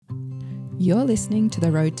You're listening to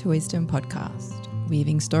the Road to Wisdom podcast,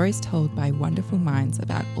 weaving stories told by wonderful minds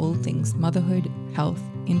about all things motherhood, health,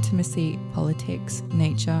 intimacy, politics,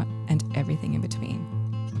 nature, and everything in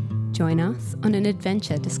between. Join us on an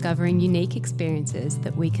adventure discovering unique experiences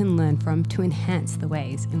that we can learn from to enhance the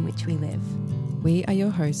ways in which we live. We are your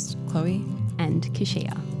hosts, Chloe and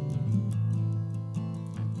Keillah.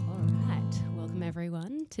 All right, welcome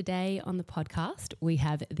everyone. Today on the podcast, we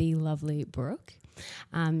have the lovely Brooke.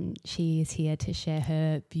 She is here to share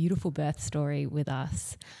her beautiful birth story with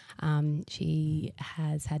us. She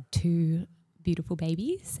has had 2 beautiful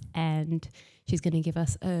babies, and she's going to give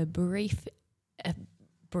us a brief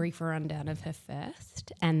rundown of her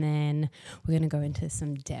first, and then we're going to go into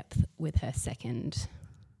some depth with her second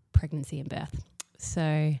pregnancy and birth.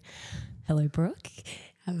 So, hello, Brooke.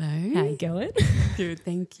 Hello. How you going? Good,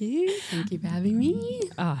 thank you. Thank you for having me.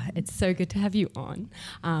 It's so good to have you on.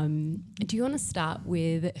 Do you want to start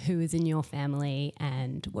with who is in your family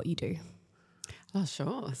and what you do? Oh,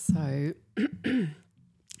 sure. So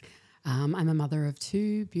I'm a mother of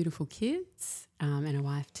 2 beautiful kids and a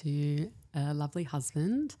wife to a lovely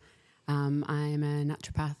husband. I'm a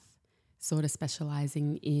naturopath, sort of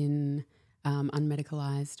specialising in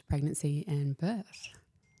unmedicalized pregnancy and birth.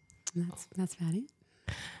 And that's about it.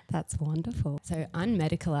 That's wonderful. So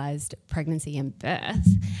unmedicalized pregnancy and birth.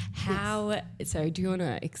 So do you want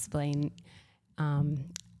to explain,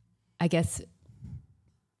 I guess,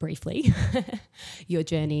 briefly, your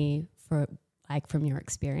journey from your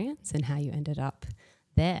experience and how you ended up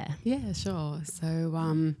there? Yeah, sure.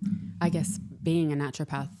 So I guess being a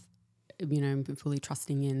naturopath, fully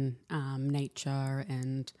trusting in nature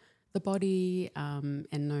and the body and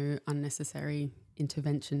no unnecessary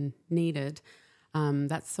intervention needed.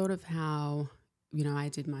 That's sort of how, I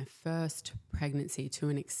did my first pregnancy to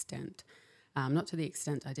an extent. Not to the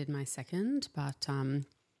extent I did my second, but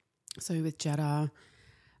so with Jeddah,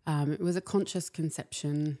 it was a conscious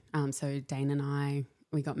conception. So Dane and I,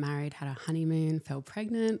 we got married, had a honeymoon, fell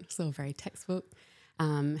pregnant. It's all very textbook.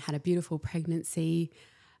 Had a beautiful pregnancy,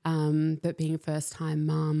 but being a first-time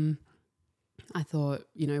mum, I thought,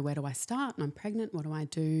 where do I start? And I'm pregnant. What do I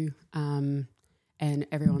do? And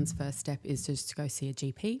everyone's first step is just to go see a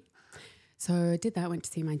GP. So I did that, went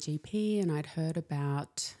to see my GP, and I'd heard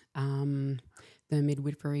about the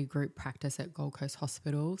midwifery group practice at Gold Coast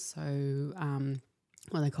Hospital. So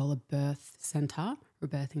what they call a birth centre or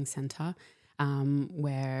birthing centre,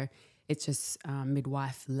 where it's just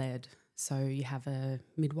midwife-led. So you have a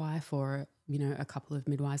midwife or, a couple of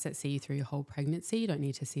midwives that see you through your whole pregnancy. You don't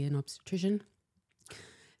need to see an obstetrician.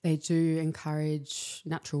 They do encourage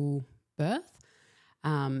natural birth.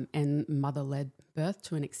 And mother-led birth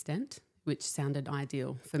to an extent, which sounded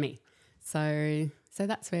ideal for me. So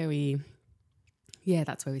that's where we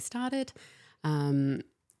started.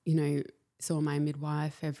 Saw my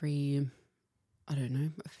midwife every,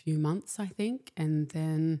 a few months, I think. And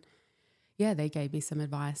then, they gave me some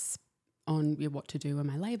advice on what to do when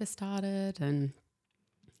my labour started. And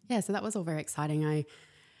so that was all very exciting. I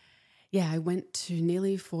went to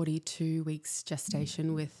nearly 42 weeks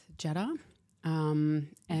gestation with Jeddah.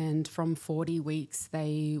 And from 40 weeks,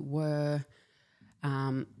 they were,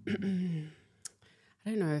 I don't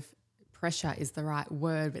know if pressure is the right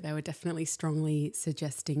word, but they were definitely strongly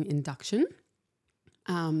suggesting induction,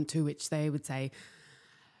 to which they would say,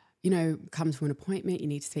 come to an appointment, you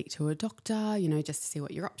need to speak to a doctor, just to see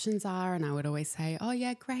what your options are. And I would always say, oh,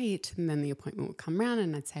 yeah, great. And then the appointment would come around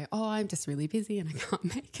and I'd say, oh, I'm just really busy and I can't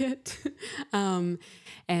make it.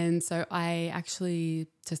 And so I actually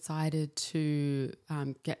decided to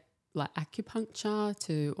get acupuncture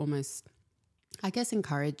to almost, I guess,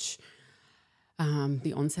 encourage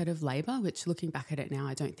the onset of labour, which looking back at it now,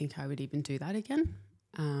 I don't think I would even do that again.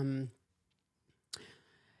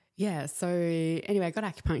 So anyway, I got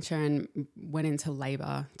acupuncture and went into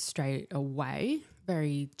labour straight away,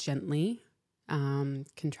 very gently.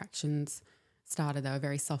 Contractions started, they were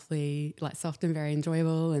very soft and very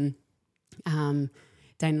enjoyable. And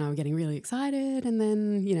Dane and I were getting really excited. And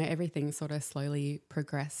then, everything sort of slowly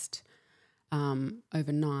progressed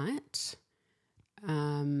overnight.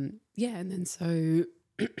 And then so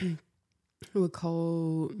I would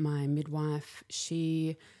call my midwife.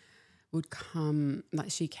 She would come,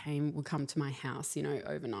 would come to my house,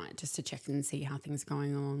 overnight just to check and see how things are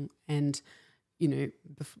going along. And,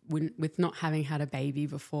 with not having had a baby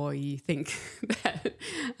before, you think that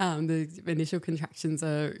the initial contractions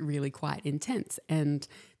are really quite intense and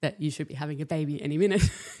that you should be having a baby any minute.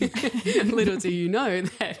 Little do you know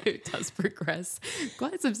that it does progress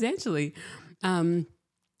quite substantially. So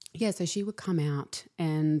she would come out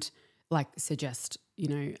and suggest,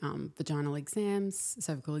 vaginal exams,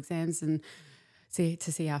 cervical exams, and to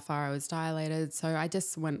see how far I was dilated. So I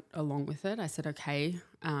just went along with it. I said, okay,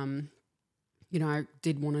 I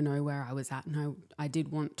did want to know where I was at, and I did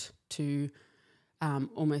want to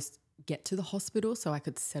almost get to the hospital so I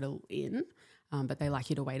could settle in, but they like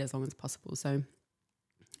you to wait as long as possible. So,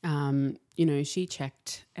 she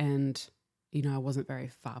checked and, I wasn't very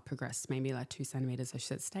far progressed, maybe like 2 centimeters. So she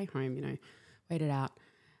said, stay home, wait it out,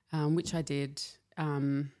 which I did,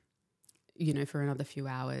 for another few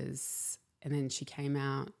hours. And then she came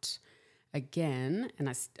out again, and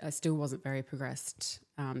I still wasn't very progressed.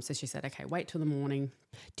 So she said, okay, wait till the morning.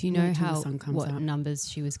 Do you know what numbers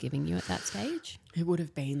she was giving you at that stage? It would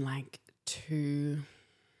have been like 2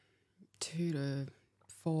 to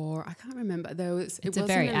 4. I can't remember. It's a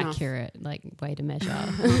very accurate way to measure.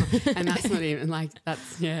 And that's not even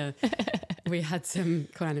we had some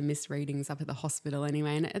kind of misreadings up at the hospital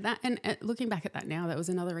anyway. And looking back at that now, that was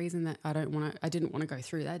another reason that I didn't want to go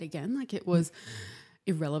through that again. Like, it was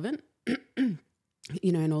irrelevant, and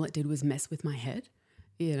all it did was mess with my head,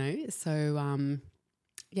 So,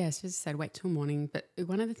 she just said, wait till morning. But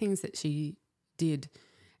one of the things that she did,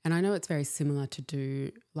 and I know it's very similar to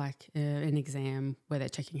do like an exam where they're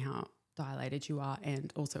checking how dilated you are,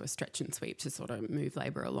 and also a stretch and sweep to sort of move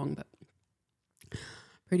labour along. But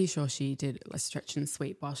pretty sure she did a stretch and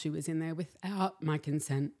sweep while she was in there without my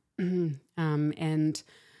consent. And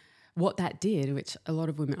what that did, which a lot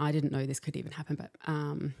of women, I didn't know this could even happen, but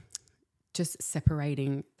just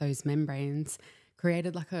separating those membranes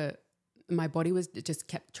created my body was just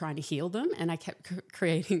kept trying to heal them, and I kept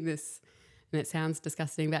creating this, and it sounds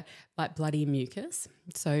disgusting, but like bloody mucus.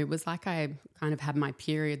 So it was like I kind of had my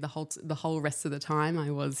period the whole rest of the time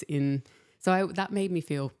I was in. So that made me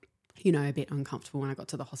feel, a bit uncomfortable when I got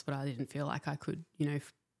to the hospital. I didn't feel like I could,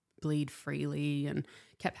 bleed freely, and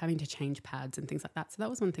kept having to change pads and things like that. So that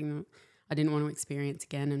was one thing that I didn't want to experience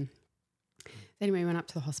again. And anyway, we went up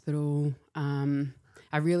to the hospital.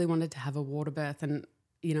 I really wanted to have a water birth, and,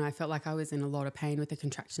 I felt like I was in a lot of pain with the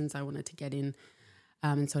contractions. I wanted to get in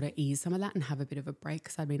and sort of ease some of that and have a bit of a break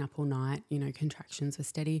because I'd been up all night, contractions were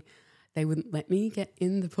steady. They wouldn't let me get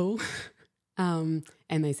in the pool. And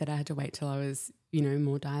they said I had to wait till I was,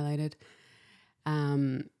 more dilated.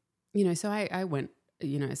 So I went,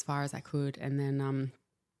 as far as I could. And then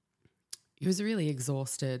I was really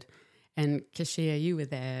exhausted. And Keillah, you were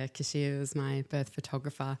there. Keillah was my birth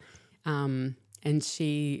photographer. And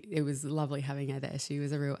it was lovely having her there. She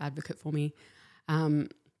was a real advocate for me. As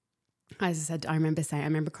I said, I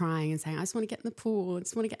remember crying and saying, I just want to get in the pool. I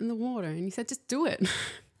just want to get in the water. And he said, just do it.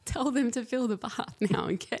 Tell them to fill the bath now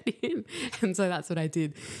and get in. And so that's what I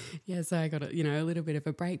did. Yeah, so I got a little bit of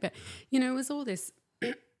a break. But, it was all this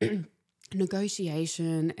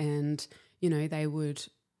negotiation, and, they would,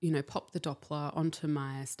 pop the Doppler onto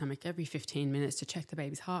my stomach every 15 minutes to check the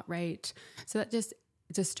baby's heart rate. So that just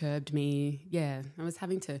disturbed me. Yeah, I was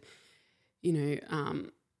having to,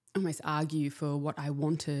 almost argue for what I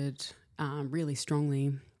wanted really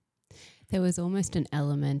strongly. There was almost an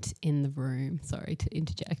element in the room, sorry to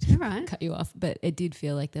interject, cut you off, but it did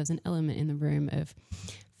feel like there was an element in the room of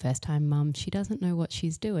first-time mum, she doesn't know what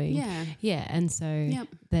she's doing. Yeah. Yeah, and so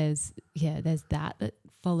there's that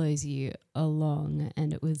follows you along,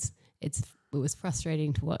 and it was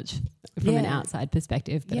frustrating to watch from an outside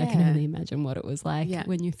perspective, but I can only imagine what it was like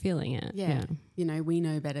when you're feeling it. Yeah. We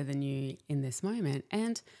know better than you in this moment,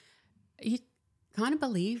 and you kind of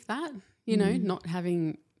believe that, not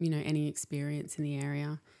having any experience in the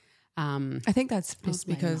area. I think that's just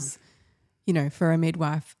because, for a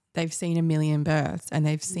midwife, they've seen a million births and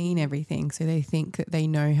they've seen everything. So they think that they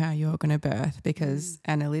know how you're going to birth because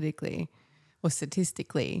analytically or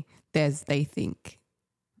statistically, they think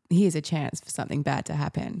here's a chance for something bad to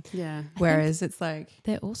happen. Yeah. Whereas it's like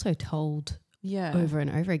they're also told over and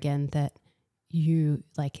over again that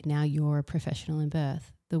now you're a professional in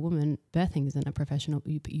birth. The woman birthing isn't a professional,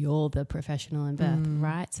 but you're the professional in birth,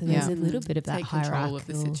 right? So there's a little bit of that hierarchy. Control of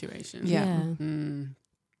the situation. Yeah.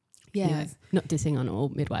 Not dissing on all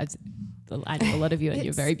midwives. I know a lot of you and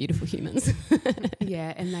you're very beautiful humans.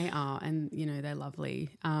 Yeah, and they are, and they're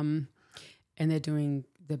lovely. And they're doing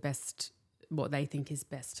the best, what they think is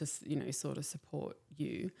best to sort of support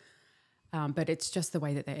you. But it's just the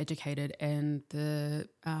way that they're educated and the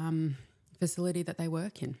facility that they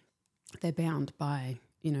work in. They're bound by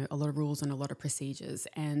a lot of rules and a lot of procedures,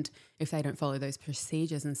 and if they don't follow those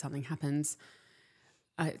procedures and something happens,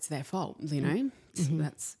 it's their fault, So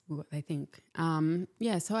that's what they think.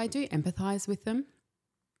 So I do empathise with them,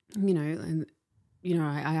 and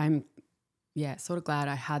I'm sort of glad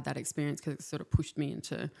I had that experience because it sort of pushed me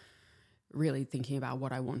into really thinking about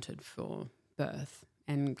what I wanted for birth,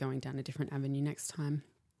 and going down a different avenue next time.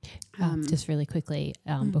 Just really quickly,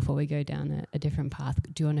 before we go down a different path,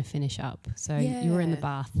 do you want to finish up? So you were in the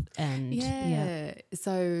bath and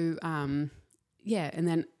So and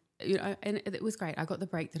then and it was great. I got the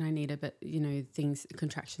break that I needed, but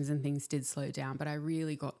contractions and things did slow down. But I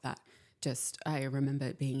really got that. I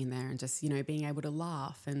remember being in there and just being able to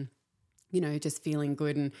laugh and just feeling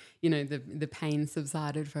good, and the pain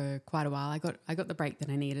subsided for quite a while. I got the break that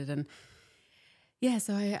I needed, and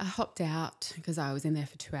so I hopped out because I was in there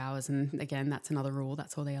for 2 hours, and again, that's another rule.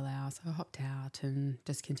 That's all they allow. So I hopped out and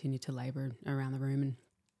just continued to labour around the room.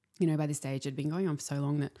 And, by this stage, it had been going on for so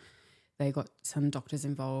long that they got some doctors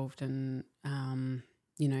involved, and,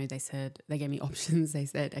 they gave me options. They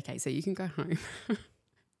said, okay, so you can go home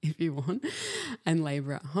if you want and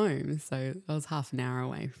labour at home. So I was half an hour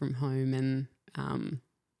away from home, and,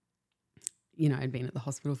 I'd been at the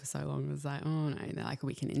hospital for so long. It was like, oh no, they're like,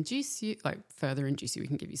 we can induce you, further induce you. We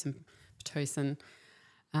can give you some Pitocin,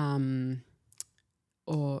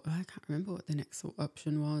 or I can't remember what the next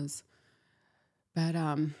option was. But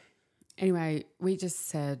anyway, we just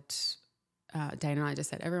said, Dane and I just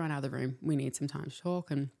said, everyone out of the room, we need some time to talk.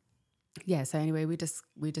 And so anyway, we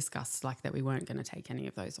discussed that we weren't going to take any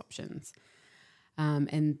of those options.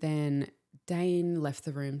 And then Dane left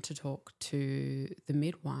the room to talk to the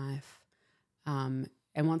midwife.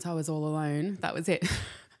 And once I was all alone, that was it.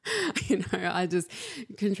 I just,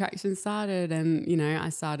 contractions started, and, I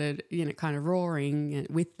started, kind of roaring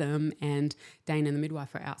with them, and Dane and the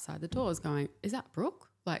midwife were outside the doors going, is that Brooke?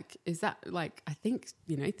 Is that I think,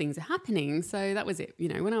 things are happening. So that was it.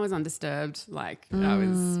 When I was undisturbed, I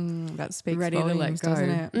was that speaks ready volumes, to let go.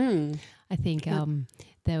 Doesn't it? I think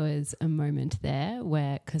there was a moment there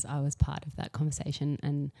where, because I was part of that conversation,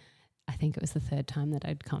 and I think it was the third time that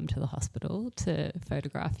I'd come to the hospital to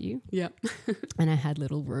photograph you. Yep. And I had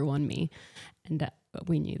little Rue on me, and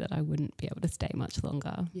we knew that I wouldn't be able to stay much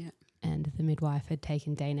longer. Yeah. And the midwife had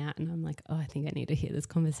taken Dane out, and I'm like, oh, I think I need to hear this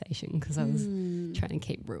conversation, because I was trying to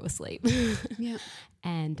keep Rue asleep. Yeah.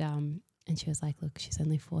 And she was like, look, she's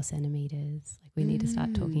only 4 centimeters. We need to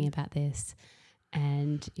start talking about this.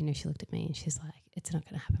 And, she looked at me and she's like, it's not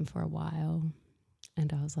going to happen for a while.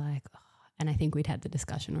 And I was like, oh. And I think we'd had the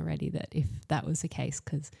discussion already that if that was the case,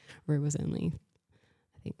 because Rue was only,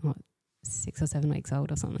 I think, 6 or 7 weeks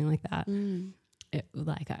old or something like that,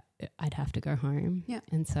 I'd have to go home. Yeah.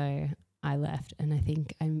 And so I left, and I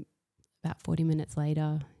think about 40 minutes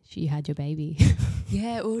later, she had your baby.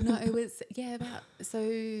 Yeah. Well, no, it was, I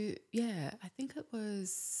think it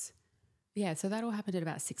was, so that all happened at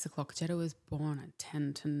about 6 o'clock. Jetta was born at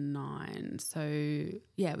 10 to 9. So,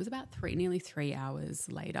 it was about nearly 3 hours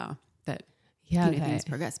later that things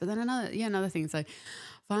progressed. But then another thing. So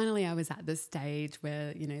finally I was at the stage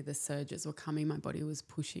where, the surges were coming. My body was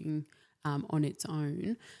pushing on its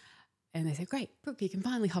own. And they said, great, Brooke, you can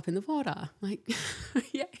finally hop in the water.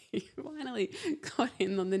 Finally got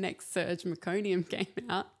in on the next surge. Meconium came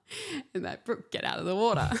out, and that, Brooke, get out of the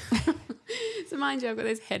water. So mind you, I've got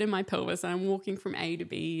this head in my pelvis, and I'm walking from A to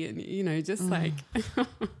B, and, just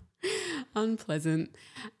unpleasant.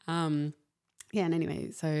 And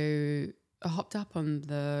anyway, so I hopped up on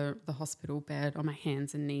the hospital bed on my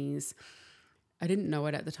hands and knees. I didn't know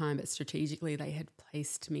it at the time, but strategically they had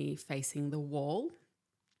placed me facing the wall,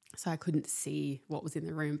 so I couldn't see what was in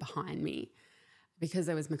the room behind me. Because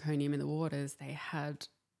there was meconium in the waters, they had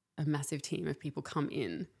a massive team of people come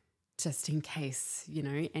in just in case,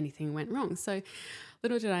 anything went wrong. So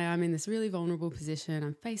little did I'm in this really vulnerable position.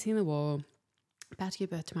 I'm facing the wall, about to give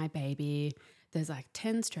birth to my baby. There's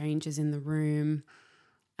 10 strangers in the room.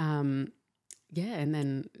 And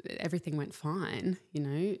then everything went fine,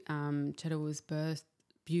 Cheddar was birthed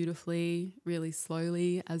beautifully, really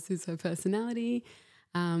slowly, as is her personality.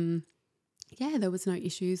 There was no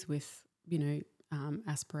issues with,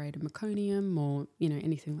 aspirated meconium or,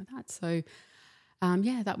 anything like that. So,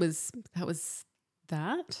 that was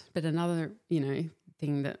that. But another,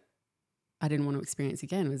 thing that I didn't want to experience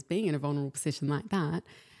again was being in a vulnerable position like that.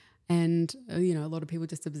 And, a lot of people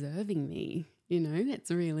just observing me,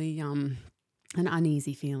 it's really an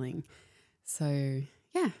uneasy feeling. So,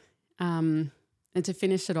 and to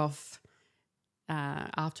finish it off,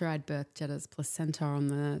 after I'd birthed Jetta's placenta on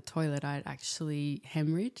the toilet, I'd actually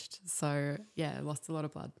hemorrhaged. So, lost a lot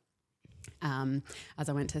of blood. As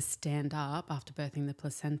I went to stand up after birthing the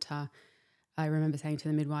placenta, I remember saying to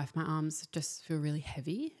the midwife, my arms just feel really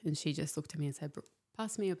heavy. And she just looked at me and said, Brooke,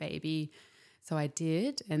 pass me your baby. So I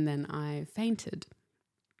did, and then I fainted.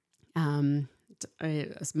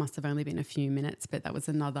 It must have only been a few minutes, but that was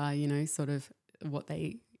another, sort of what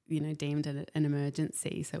they, deemed an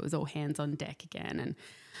emergency. So it was all hands on deck again. And,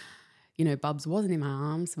 you know, Bubs wasn't in my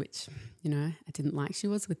arms, which, you know, I didn't like. She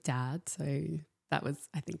was with Dad. So that was,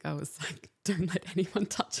 I think I was like, don't let anyone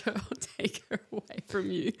touch her or take her away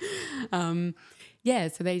from you.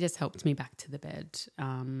 So they just helped me back to the bed.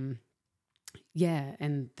 And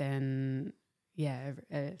then,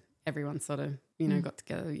 everyone sort of, you know, got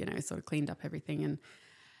together, you know, sort of cleaned up everything. And,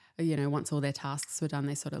 you know, once all their tasks were done,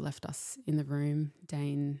 they sort of left us in the room,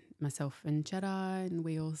 Dane, myself and Jedi, and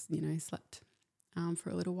we all, you know, slept for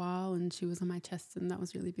a little while, and she was on my chest, and that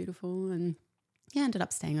was really beautiful. And yeah, I ended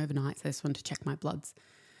up staying overnight, so I just wanted to check my bloods,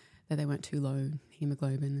 that they weren't too low,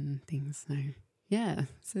 hemoglobin and things. So yeah,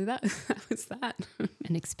 so that was that.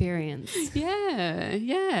 An experience.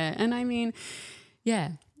 Yeah. And I mean,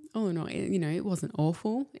 yeah, all in all, you know, it wasn't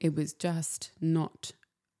awful. It was just not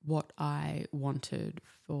what I wanted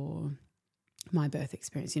for my birth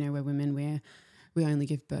experience. You know, we're women, we only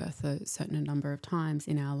give birth a certain number of times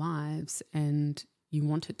in our lives, and you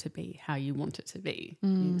want it to be how you want it to be, you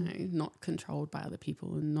know, not controlled by other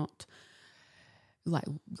people and not like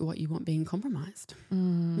what you want being compromised.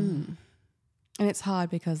 And it's hard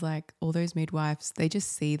because like all those midwives, they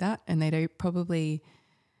just see that and they don't probably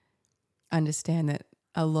understand that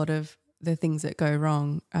a lot of the things that go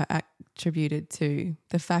wrong are attributed to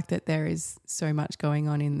the fact that there is so much going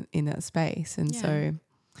on in that space. And so,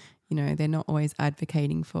 you know, they're not always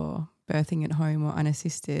advocating for birthing at home or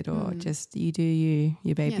unassisted or just you do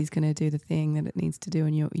your baby's going to do the thing that it needs to do,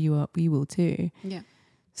 and you will too. Yeah.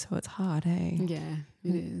 So it's hard, hey? Yeah,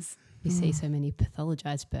 it is. You see so many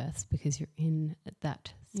pathologized births because you're in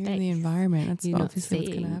that space. You're in the environment. That's you're obviously what's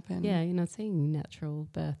going to happen. Yeah, you're not seeing natural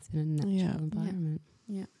births in a natural environment.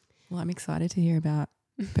 Yeah. Well, I'm excited to hear about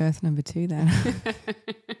birth number 2 then.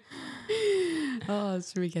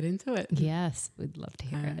 Should we get into it? Yes, we'd love to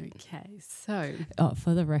hear it. Okay, so.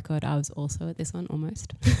 For the record, I was also at this one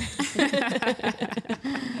almost.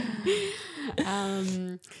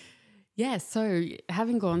 So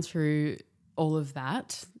having gone through all of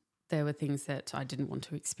that, there were things that I didn't want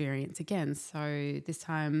to experience again. So this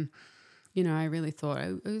time, you know, I really thought,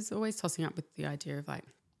 I was always tossing up with the idea of like,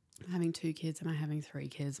 am I having 2 kids? Am I having 3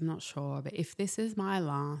 kids? I'm not sure. But if this is my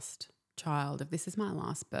last child, if this is my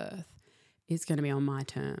last birth, it's going to be on my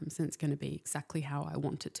terms and it's going to be exactly how I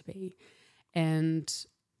want it to be. And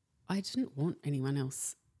I didn't want anyone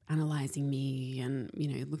else analysing me and, you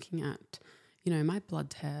know, looking at, you know, my blood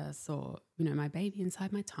tests or, you know, my baby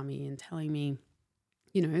inside my tummy and telling me,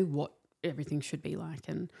 you know, what everything should be like.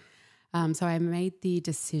 And so I made the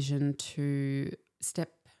decision to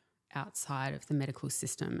step outside of the medical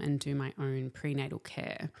system and do my own prenatal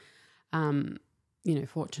care. You know,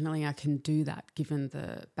 fortunately I can do that given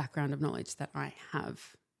the background of knowledge that I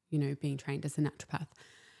have, you know, being trained as a naturopath,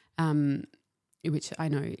 which I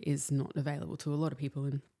know is not available to a lot of people.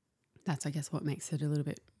 And that's, I guess, what makes it a little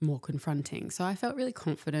bit more confronting. So I felt really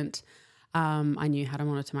confident. I knew how to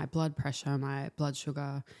monitor my blood pressure, my blood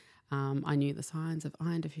sugar. I knew the signs of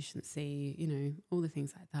iron deficiency, you know, all the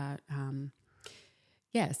things like that.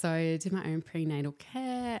 So I did my own prenatal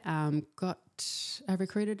care, I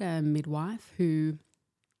recruited a midwife who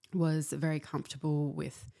was very comfortable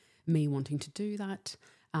with me wanting to do that.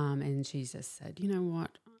 And she just said, you know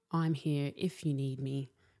what, I'm here if you need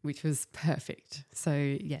me, which was perfect. So,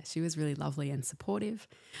 yeah, she was really lovely and supportive.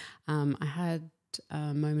 I had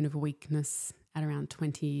a moment of weakness at around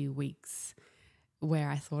 20 weeks where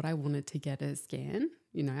I thought I wanted to get a scan.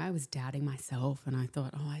 You know, I was doubting myself and I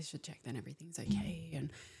thought, I should check that everything's okay.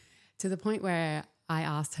 And to the point where I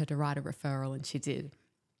asked her to write a referral and she did.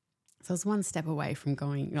 So I was one step away from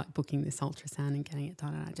going, like booking this ultrasound and getting it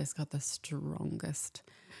done. And I just got the strongest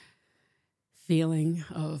feeling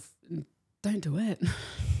of don't do it.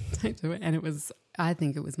 Don't do it. And I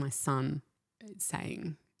think it was my son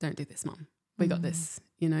saying, don't do this, Mum. We got this,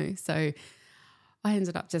 you know. So I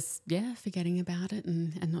ended up just, forgetting about it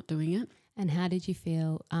and not doing it. And how did you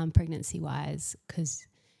feel pregnancy-wise? Because,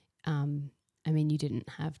 you didn't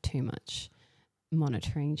have too much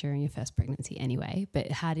monitoring during your first pregnancy anyway,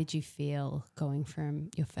 but how did you feel going from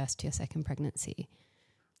your first to your second pregnancy?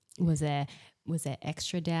 Was there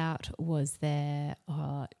extra doubt? Was there,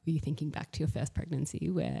 were you thinking back to your first pregnancy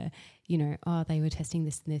where, you know, they were testing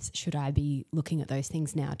this and this, should I be looking at those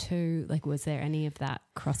things now too? Like, was there any of that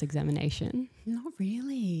cross-examination? Not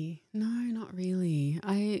really. No, not really.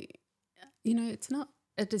 It's not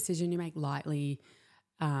a decision you make lightly,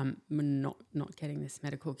 not getting this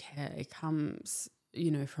medical care. It comes,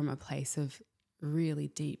 you know, from a place of really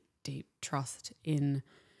deep, deep trust in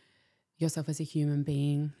yourself as a human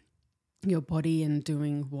being, your body, and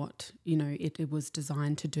doing what, you know, it was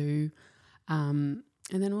designed to do. And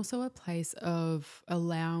then also a place of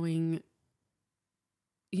allowing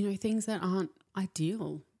you know, things that aren't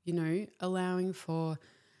ideal, you know, allowing for,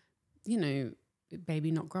 you know,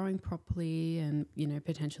 baby not growing properly and, you know,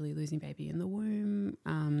 potentially losing baby in the womb,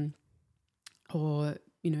 or,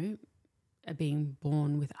 you know, being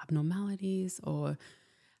born with abnormalities or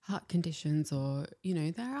heart conditions, or, you know,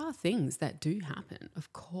 there are things that do happen,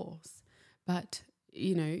 of course, but,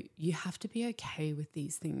 you know, you have to be okay with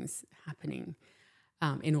these things happening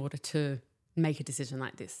in order to make a decision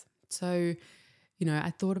like this. So, you know, I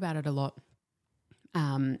thought about it a lot,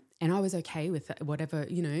 and I was okay with whatever,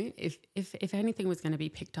 you know, if anything was going to be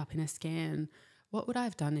picked up in a scan, what would I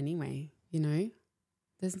have done anyway? You know,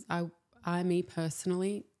 me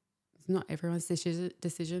personally, it's not everyone's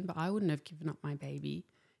decision, but I wouldn't have given up my baby.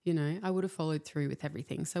 You know, I would have followed through with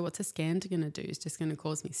everything. So what's a scan going to do? It's just going to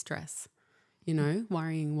cause me stress, you know,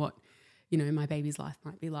 worrying what, you know, my baby's life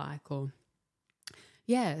might be like, or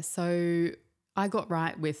so I got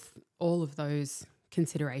right with all of those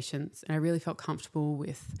considerations, and I really felt comfortable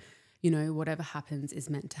with, you know, whatever happens is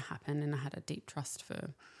meant to happen, and I had a deep trust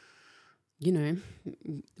for, you know,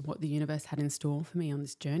 what the universe had in store for me on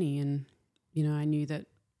this journey. And, you know, I knew that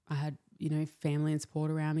I had, you know, family and support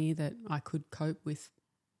around me, that I could cope with,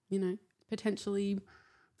 you know, potentially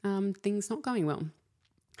things not going well.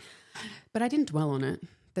 But I didn't dwell on it.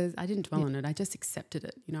 I just accepted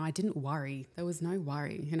it. You know, I didn't worry. There was no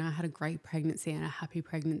worry. You know, I had a great pregnancy and a happy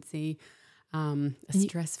pregnancy, a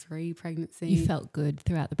stress-free pregnancy. You felt good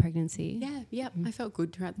throughout the pregnancy? Yeah. I felt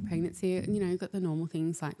good throughout the pregnancy. You know, got the normal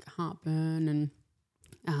things like heartburn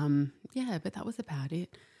and, but that was about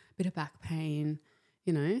it. A bit of back pain,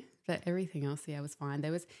 you know, but everything else, was fine.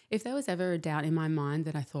 If there was ever a doubt in my mind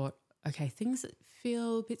that I thought, okay, things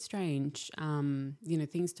feel a bit strange, you know,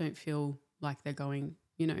 things don't feel like they're going,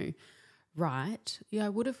 you know, right. Yeah, I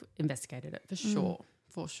would have investigated it for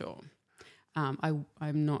sure.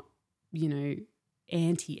 I'm not, you know,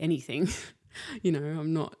 anti anything. You know,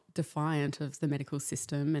 I'm not defiant of the medical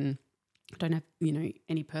system, and I don't have, you know,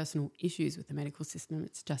 any personal issues with the medical system.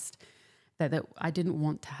 It's just that I didn't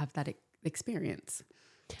want to have that experience.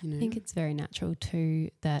 You know? I think it's very natural too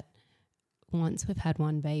that once we've had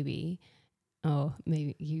one baby, or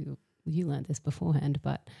maybe you learned this beforehand,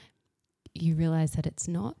 but you realise that it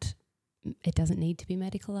doesn't need to be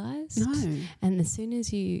medicalized. No. And as soon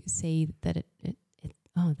as you see that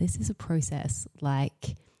this is a process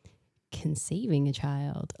like conceiving a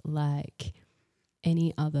child, like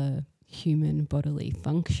any other human bodily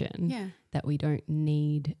function that we don't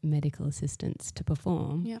need medical assistance to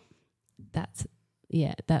perform. Yep. That's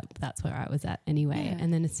where I was at anyway. Yeah.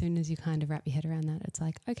 And then as soon as you kind of wrap your head around that, it's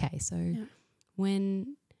like, okay, so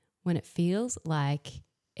when it feels like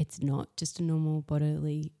it's not just a normal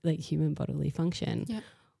bodily, like human bodily function,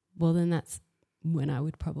 well, then that's when I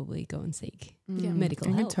would probably go and seek medical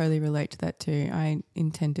help. I can totally relate to that too. I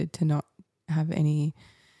intended to not have any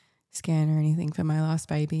scan or anything for my last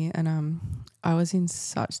baby, and I was in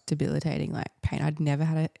such debilitating like pain. I'd never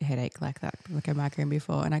had a headache like that, like a migraine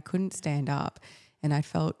before, and I couldn't stand up, and I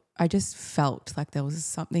just felt like there was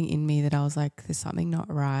something in me that I was like, there's something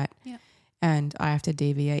not right, and I have to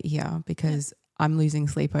deviate here because I'm losing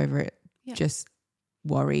sleep over it, just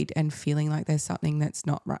worried and feeling like there's something that's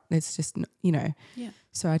not right. It's just, you know.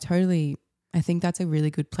 So I think that's a really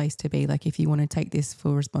good place to be. Like if you want to take this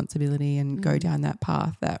full responsibility and go down that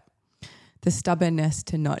path, that the stubbornness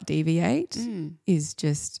to not deviate is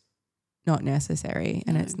just not necessary,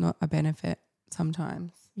 and it's not a benefit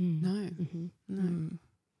sometimes. No.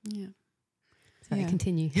 Yeah. Sorry,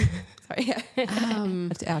 continue. Sorry,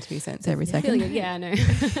 that's our 2 cents every second. Yeah, I know.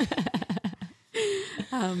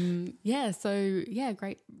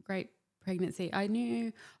 Great pregnancy. I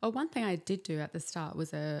knew, one thing I did do at the start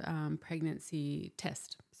was a pregnancy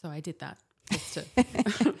test. So I did that just to,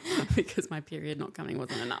 because my period not coming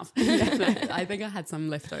wasn't enough. I think I had some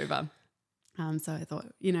left over. So I thought,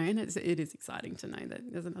 you know, and it is exciting to know that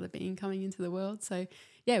there's another being coming into the world. So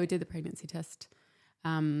we did the pregnancy test.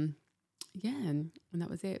 And that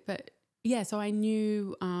was it. But so I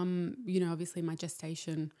knew, you know, obviously my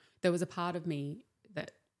gestation, there was a part of me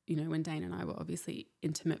that, you know, when Dane and I were obviously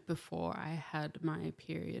intimate before I had my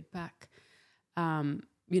period back,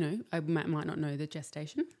 you know, I might not know the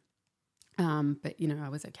gestation, but, you know, I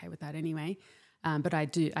was okay with that anyway. But I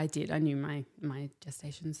knew my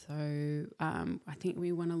gestation. So I think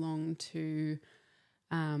we went along to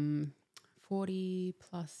 40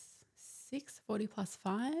 plus 6, 40 plus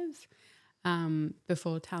 5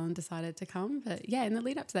 before Talon decided to come. But in the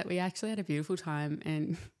lead up to that, we actually had a beautiful time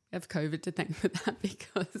and have COVID to thank for that,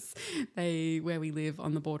 because where we live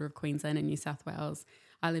on the border of Queensland and New South Wales,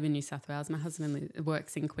 I live in New South Wales, my husband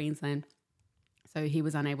works in Queensland. So he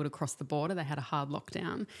was unable to cross the border. They had a hard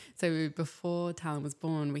lockdown. So before Talon was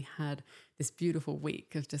born, we had this beautiful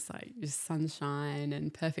week of just sunshine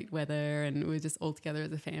and perfect weather, and we were just all together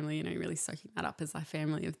as a family, you know, really soaking that up as a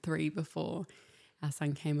family of 3 before our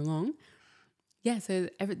son came along. Yeah, so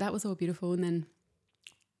that was all beautiful. And then,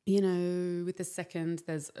 you know, with the second,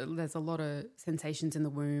 there's a lot of sensations in the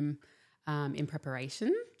womb in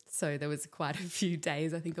preparation. So there was quite a few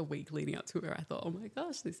days, I think a week leading up to it, where I thought, oh my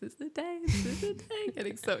gosh, this is the day,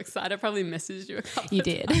 getting so excited. I probably messaged you a couple of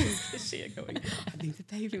times this year going, I think the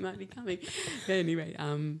baby might be coming. But anyway,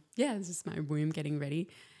 it's just my womb getting ready.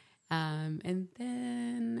 And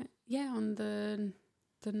then, on the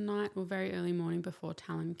night or very early morning before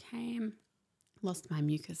Talon came, lost my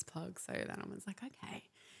mucus plug. So then I was like, okay,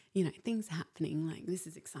 you know, things are happening, like this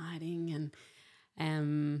is exciting.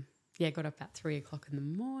 And got up at 3 o'clock in the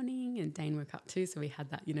morning, and Dane woke up too. So we had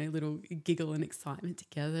that, you know, little giggle and excitement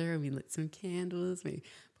together, and we lit some candles. We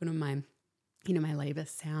put on my, you know, my labour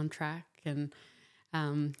soundtrack, and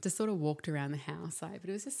just sort of walked around the house. But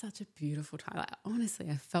it was just such a beautiful time. Like, honestly,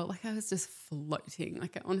 I felt like I was just floating.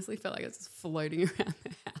 Like I honestly felt like I was just floating around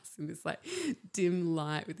the house in this like dim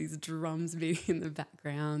light with these drums beating in the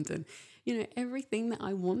background, and you know, everything that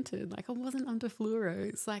I wanted. Like I wasn't under fluoro.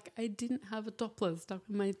 It's like I didn't have a Doppler stuck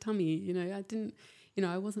in my tummy. You know,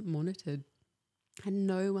 I wasn't monitored. I had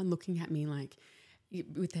no one looking at me like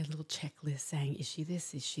with their little checklist saying, is she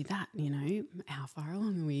this, is she that, you know, how far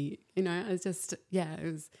along are we? You know, it was just, it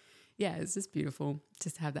was just beautiful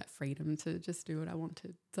just to have that freedom to just do what I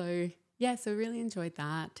wanted. So, so really enjoyed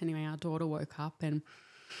that. Anyway, our daughter woke up and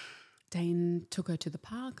Dane took her to the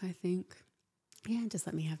park, I think. Yeah, just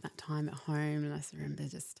let me have that time at home. And I just remember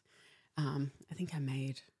just, I think I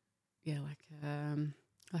made,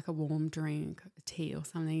 like a warm drink, a tea or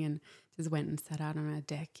something, and just went and sat out on our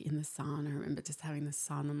deck in the sun. I remember just having the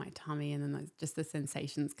sun on my tummy, and then just the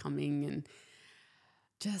sensations coming, and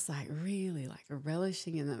just like really like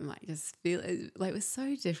relishing in them, like just feel like it was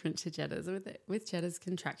so different to Jetta's. With Jetta's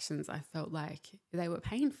contractions, I felt like they were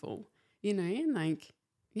painful, you know, and like,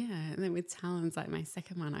 and then with Talon's, like my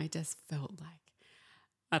second one, I just felt like,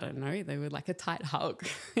 I don't know, they were like a tight hug,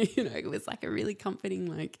 you know, it was like a really comforting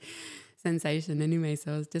like sensation anyway.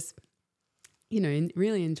 So I was just, you know,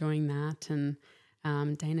 really enjoying that. And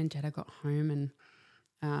Dane and Jetta got home,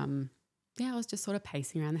 and I was just sort of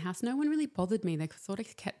pacing around the house. No one really bothered me. They sort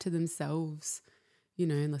of kept to themselves, you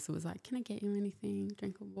know, unless it was like, can I get you anything?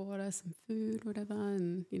 Drink of water, some food, whatever.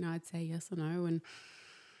 And, you know, I'd say yes or no. And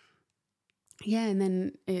and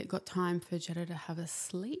then it got time for Jetta to have a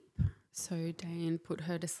sleep. So Dane put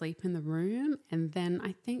her to sleep in the room. And then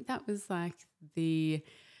I think that was like the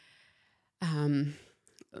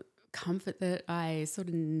comfort that I sort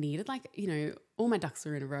of needed. Like, you know, all my ducks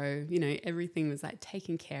were in a row, you know, everything was like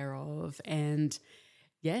taken care of. And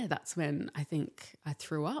that's when I think I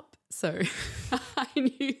threw up. So I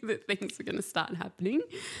knew that things were going to start happening.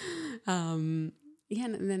 And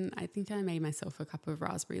then I think I made myself a cup of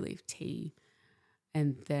raspberry leaf tea.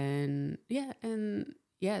 And then,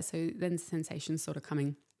 so then sensations started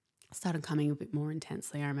coming a bit more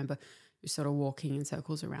intensely. I remember sort of walking in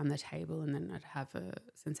circles around the table, and then I'd have a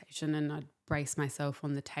sensation and I'd brace myself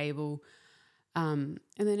on the table. And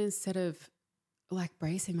then instead of like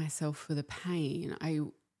bracing myself for the pain, I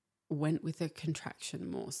went with a contraction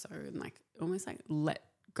more so, and like almost like let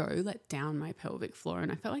down my pelvic floor.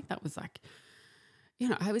 And I felt like that was like, you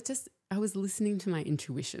know, I was listening to my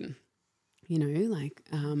intuition, you know, like,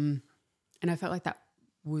 and I felt like that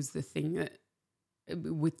was the thing that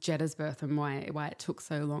with Jetta's birth and why it took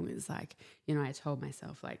so long is like, you know, I told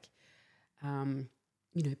myself like,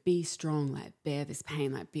 you know, be strong, like bear this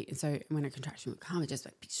pain, like be. And so when a contraction would come, I'd just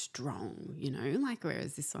like be strong, you know, like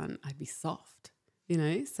whereas this one I'd be soft, you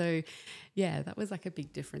know. So that was like a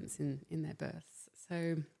big difference in their births.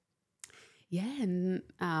 So and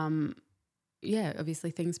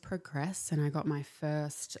obviously things progressed, and I got my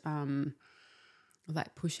first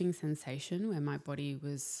like pushing sensation where my body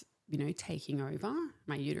was, you know, taking over.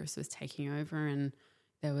 My uterus was taking over, and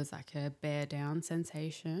there was like a bear down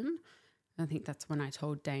sensation. I think that's when I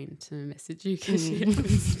told Dane to message you, because it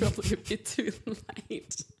was probably a bit too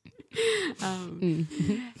late.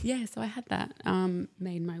 So I had that,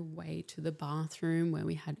 made my way to the bathroom where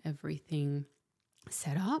we had everything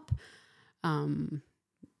set up. And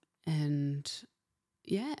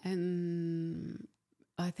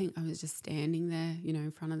I think I was just standing there, you know,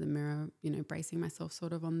 in front of the mirror, you know, bracing myself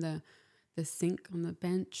sort of on the sink on the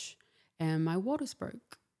bench, and my waters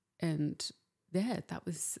broke. And that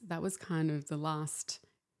was kind of the last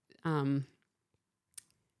thing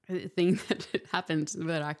that had happened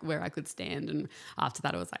where I could stand. And after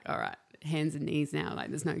that I was like, all right, hands and knees now. Like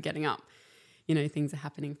there's no getting up. Things are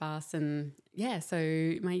happening fast. And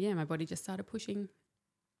so my body just started pushing.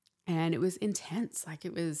 And it was intense. Like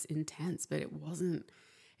it was intense, but it was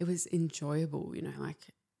enjoyable, like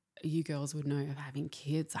you girls would know of having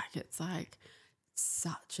kids. Like it's like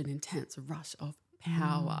such an intense rush of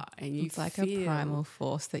power. And it's like a primal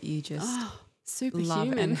force that you just superhuman.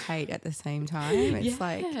 love and hate at the same time. It's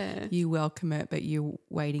like you welcome it, but you're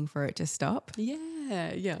waiting for it to stop.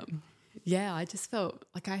 Yeah. I just felt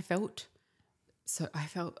like I felt so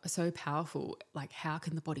powerful. Like, how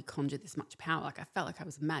can the body conjure this much power? Like, I felt like I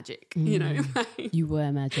was magic, You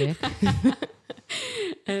were magic.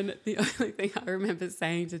 And the only thing I remember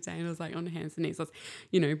saying to Dane was like on hands and knees, I was,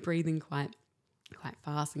 breathing quite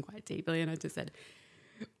fast and quite deeply. And I just said,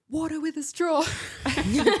 water with a straw.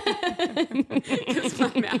 Because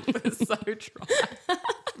my mouth was so dry.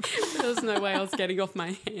 There was no way I was getting off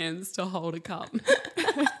my hands to hold a cup.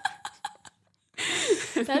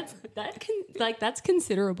 That's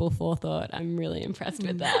considerable forethought. I'm really impressed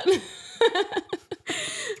with that.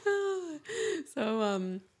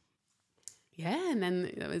 So and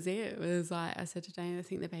then that was it. It was like I said to Dane, I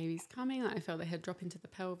think the baby's coming. Like I felt the head drop into the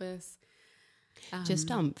pelvis.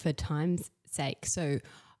 Just for time's sake, so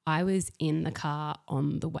I was in the car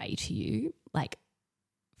on the way to you, like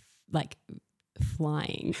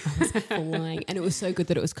flying. I was flying, and it was so good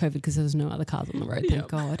that it was COVID because there was no other cars on the road, thank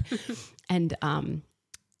God. And I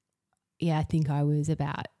think I was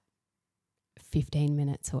about 15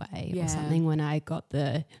 minutes away or something when I got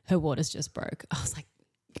her waters just broke. I was like,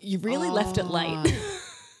 you really left it late.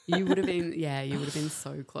 You would have been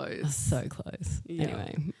so close. So close. Yeah.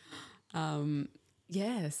 Anyway. And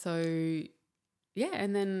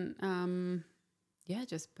then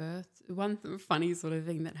just birth. One funny sort of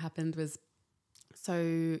thing that happened was,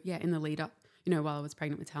 in the lead up, while I was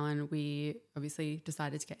pregnant with Talon, we obviously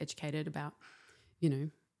decided to get educated about,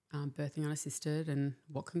 birthing unassisted and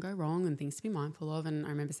what can go wrong and things to be mindful of. And I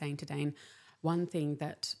remember saying to Dane, one thing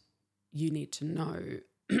that you need to know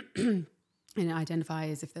and identify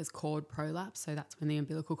is if there's cord prolapse. So that's when the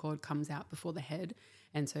umbilical cord comes out before the head.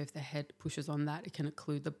 And so if the head pushes on that, it can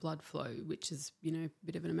occlude the blood flow, which is, a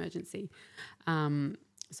bit of an emergency. So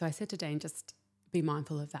I said to Dane, just be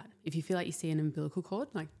mindful of that. If you feel like you see an umbilical cord,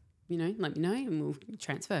 let me know and we'll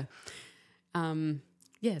transfer.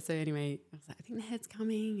 So anyway, I was like, I think the head's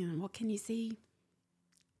coming and what can you see?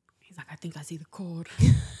 He's like, I think I see the cord.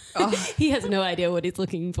 He has no idea what he's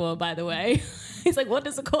looking for, by the way. He's like, what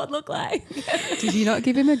does a cord look like? Did you not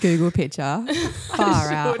give him a Google picture?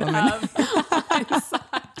 Far out, woman.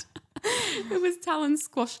 It was Talon's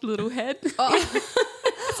squashed little head. The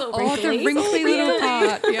wrinkly little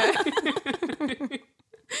part. Yeah.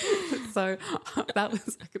 So that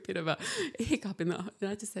was like a bit of a hiccup and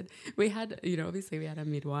I just said we had, obviously we had a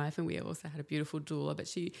midwife and we also had a beautiful doula, but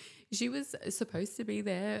she was supposed to be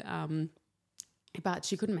there, but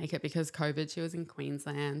she couldn't make it because COVID. She was in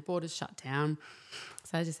Queensland, borders shut down.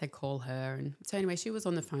 So I just said call her. And so anyway, she was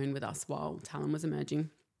on the phone with us while Talon was emerging.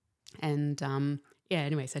 And so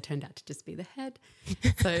it turned out to just be the head.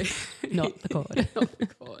 So not the cord. Not the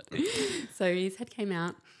cord. So his head came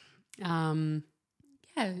out.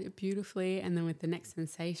 Beautifully. And then with the next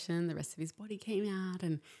sensation, the rest of his body came out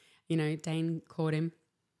and, Dane caught him.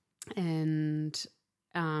 And,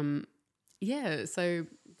 so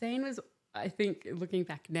Dane was, I think, looking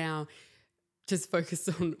back now, just focused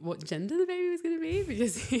on what gender the baby was going to be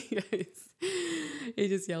because he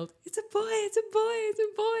just yelled, it's a boy, it's a boy, it's a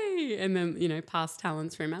boy. And then, passed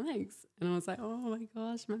Talons through my legs. And I was like, oh my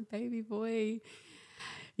gosh, my baby boy.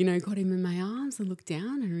 Got him in my arms and looked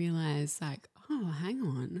down and realised like, oh, hang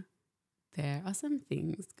on. There are some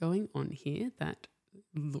things going on here that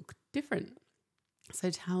look different. So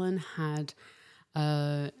Talon had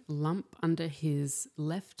a lump under his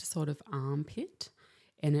left sort of armpit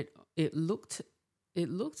and it looked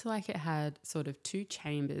like it had sort of two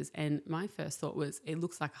chambers, and my first thought was it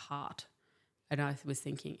looks like a heart. And I was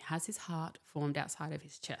thinking, has his heart formed outside of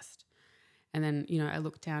his chest? And then, I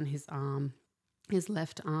looked down his arm, his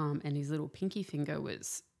left arm, and his little pinky finger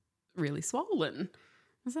was really swollen. I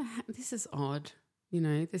was like, this is odd.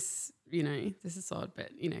 This is odd.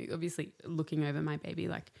 But, obviously looking over my baby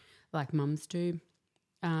like mums do.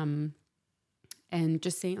 And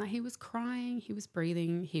just seeing like he was crying, he was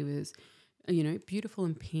breathing, he was, beautiful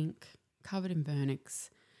and pink, covered in vernix.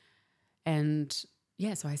 And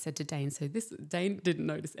so I said to Dane, Dane didn't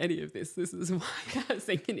notice any of this. This is why I was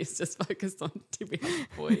thinking he's just focused on tipping the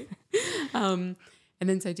boy. And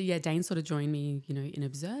then Dane sort of joined me, in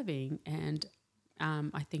observing. And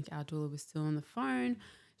I think our doula was still on the phone.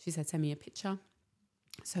 She said, send me a picture.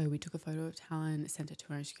 So we took a photo of Talon, sent it to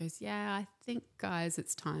her, and she goes, yeah, I think, guys,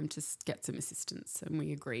 it's time to get some assistance. And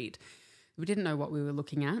we agreed. We didn't know what we were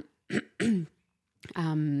looking at.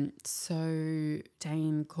 So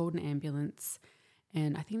Dane called an ambulance,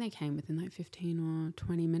 and I think they came within like 15 or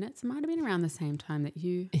 20 minutes. It might have been around the same time that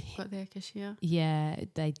you got there, Keillah. Yeah,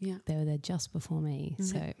 they were there just before me. Mm-hmm.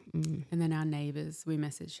 So, And then our neighbours, we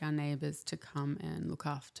messaged our neighbours to come and look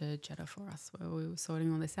after Jeddah for us while we were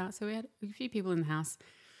sorting all this out. So we had a few people in the house.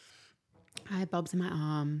 I had Bobs in my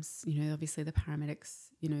arms. You know, obviously the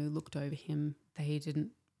paramedics, you know, looked over him. They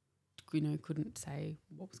didn't, you know, couldn't say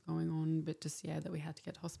what was going on, but just, yeah, that we had to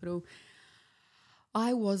get to hospital.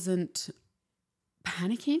 I wasn't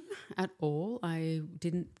panicking at all. I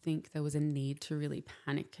didn't think there was a need to really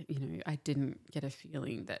panic. You know, I didn't get a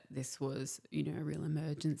feeling that this was, you know, a real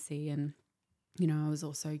emergency. And, you know, I was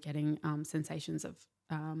also getting sensations of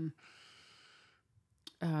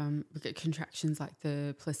contractions, like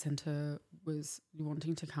the placenta was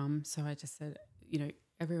wanting to come. So I just said, you know,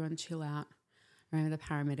 everyone chill out. I remember the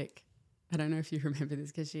paramedic, I don't know if you remember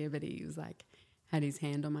this, Keillah, but he was like, had his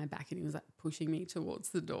hand on my back and he was like pushing me towards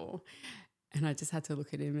the door. And I just had to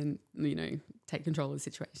look at him and, you know, take control of the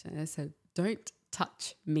situation. And I said, don't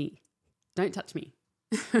touch me. Don't touch me.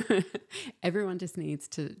 Everyone just needs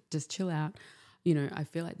to just chill out. You know, I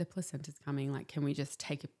feel like the placenta's coming. Like, can we just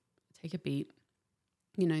take a beat?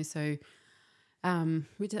 You know, so I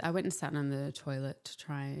went and sat on the toilet to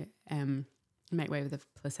try and make way with the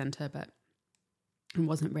placenta, but I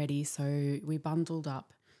wasn't ready. So we bundled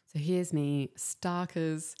up. So here's me,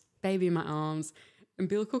 starkers, baby in my arms,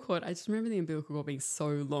 umbilical cord. I just remember the umbilical cord being so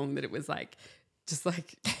long that it was like, just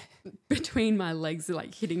like between my legs,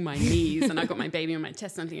 like hitting my knees, and I got my baby on my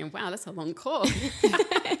chest, and I'm thinking, wow, that's a long cord.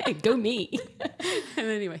 go me. And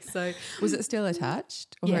anyway, so was it still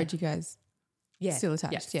attached, or had you guys? Yeah, still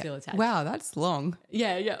attached. Yeah, still attached. Wow, that's long.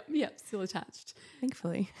 Yeah, still attached.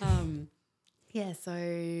 Thankfully. Yeah. So,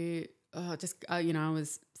 you know, I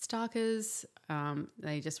was starkers.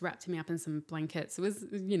 They just wrapped me up in some blankets. It was,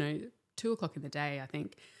 you know, 2:00 in the day, I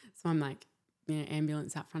think. So I'm like, you know,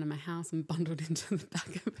 ambulance out front of my house and bundled into the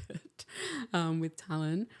back of it with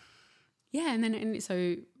Talon. Yeah,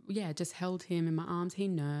 so just held him in my arms. He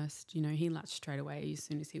nursed, you know, he latched straight away as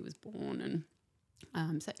soon as he was born.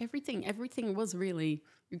 And so everything was really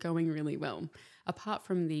going really well, apart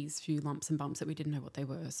from these few lumps and bumps that we didn't know what they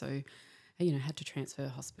were. So, you know, had to transfer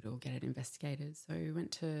hospital, get it investigated. So we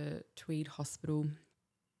went to Tweed Hospital.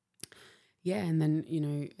 Yeah, and then, you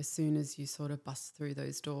know, as soon as you sort of bust through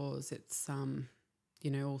those doors, it's, you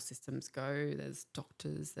know, all systems go. There's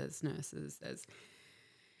doctors, there's nurses, there's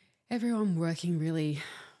everyone working really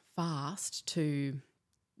fast to,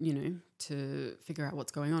 you know, to figure out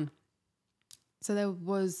what's going on. So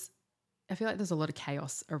I feel like there's a lot of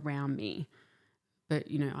chaos around me, but,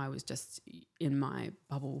 you know, I was just in my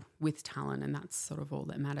bubble with Talon, and that's sort of all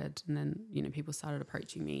that mattered. And then, you know, people started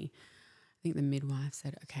approaching me. I think the midwife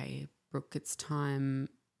said, okay, Brooke, it's time.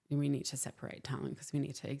 We need to separate Talon because we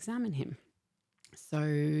need to examine him. So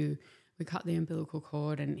we cut the umbilical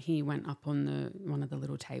cord, and he went up on one of the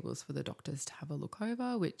little tables for the doctors to have a look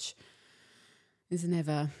over, which is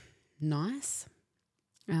never nice.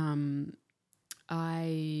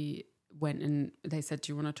 I went and they said,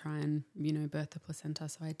 do you want to try and, you know, birth the placenta?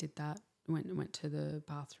 So I did that. Went to the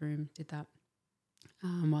bathroom, did that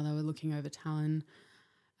while they were looking over Talon.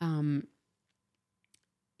 I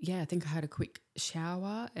think I had a quick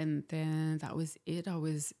shower, and then that was it. I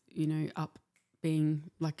was, you know, up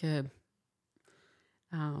being like a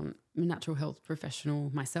natural health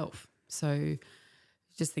professional myself. So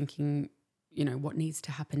just thinking, you know, what needs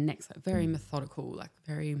to happen next, like very methodical, like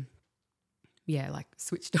very, like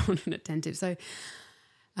switched on and attentive. So,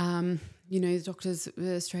 you know, the doctors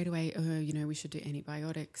were straight away, you know, we should do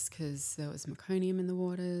antibiotics because there was meconium in the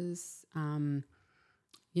waters. You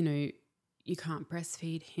know, you can't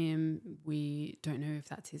breastfeed him. We don't know if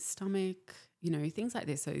that's his stomach, you know, things like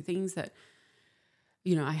this. So things that,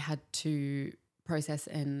 you know, I had to process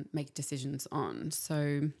and make decisions on.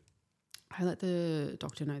 So I let the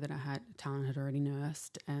doctor know that Talon had already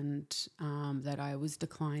nursed, and that I was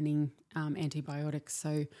declining antibiotics.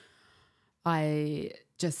 So I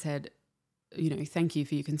just said, you know, thank you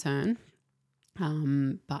for your concern,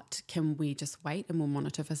 but can we just wait and we'll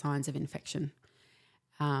monitor for signs of infection?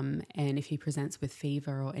 And if he presents with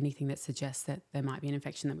fever or anything that suggests that there might be an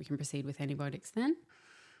infection, that we can proceed with antibiotics then.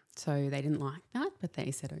 So they didn't like that, but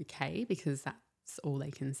they said okay, because that's all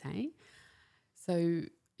they can say. So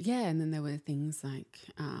yeah, and then there were things like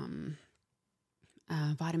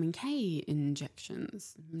vitamin K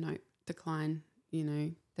injections. No, decline, you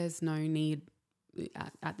know, there's no need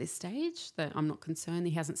at this stage, that I'm not concerned.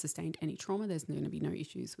 He hasn't sustained any trauma. There's going to be no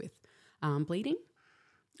issues with bleeding.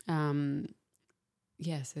 So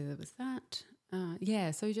there was that.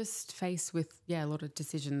 So just faced with, a lot of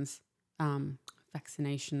decisions.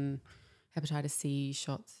 Vaccination, hepatitis C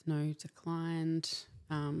shots, no, declined.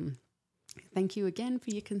 Thank you again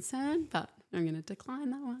for your concern, but I'm going to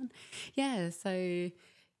decline that one. Yeah, so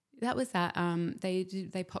that was that.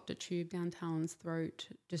 They popped a tube down Talon's throat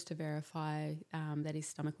just to verify that his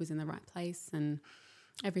stomach was in the right place, and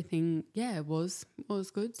everything, was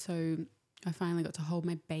good. So I finally got to hold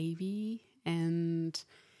my baby, and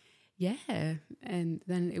and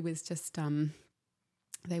then it was just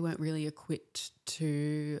they weren't really equipped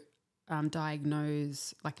to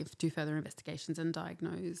diagnose, do further investigations and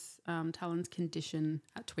diagnose Talon's condition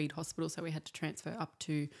at Tweed Hospital. So we had to transfer up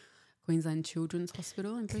to Queensland Children's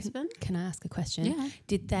Hospital in Brisbane. Can I ask a question? Yeah.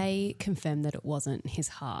 Did they confirm that it wasn't his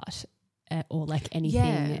heart or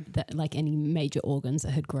anything that any major organs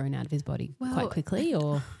that had grown out of his body quite quickly?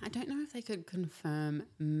 Or I don't know if they could confirm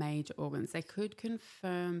major organs. They could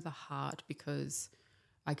confirm the heart because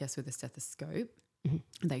I guess with a stethoscope,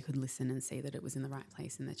 they could listen and see that it was in the right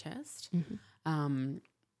place in the chest.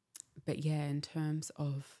 But in terms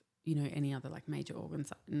of, any other major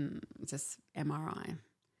organs, just MRI.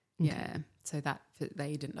 Yeah. So that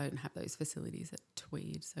they don't have those facilities at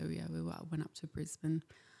Tweed. So we went up to Brisbane.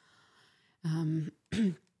 I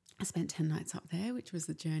spent 10 nights up there, which was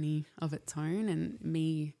a journey of its own, and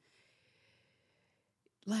me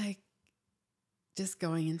just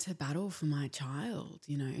going into battle for my child,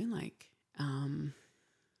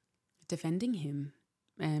 defending him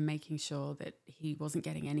and making sure that he wasn't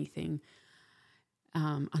getting anything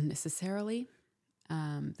unnecessarily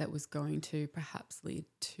that was going to perhaps lead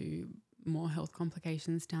to more health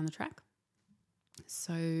complications down the track.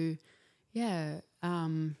 So,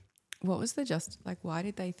 what was why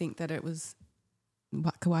did they think that it was,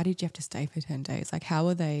 why did you have to stay for 10 days? How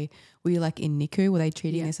were you in NICU? Were they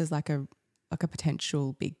treating this as a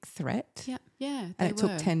potential big threat? Yeah. And it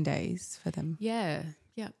took 10 days for them. Yeah.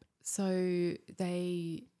 So I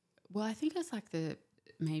think it's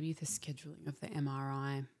maybe the scheduling of the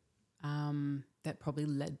MRI that probably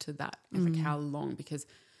led to that. How long, because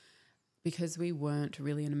we weren't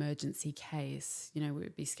really an emergency case, we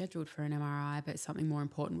would be scheduled for an MRI, but something more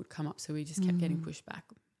important would come up. So we just kept getting pushed back.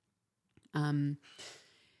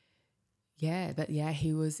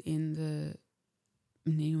 He was in the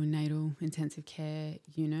neonatal intensive care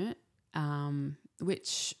unit,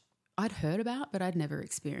 which I'd heard about, but I'd never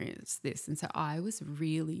experienced this. And so I was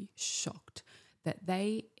really shocked that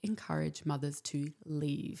they encourage mothers to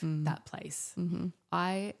leave that place.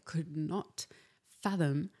 I could not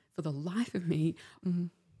fathom for the life of me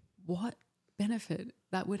what benefit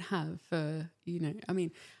that would have for,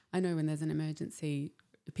 I know when there's an emergency,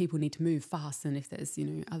 people need to move fast, and if there's,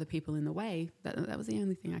 other people in the way, that was the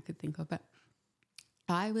only thing I could think of. But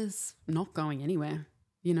I was not going anywhere.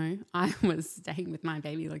 I was staying with my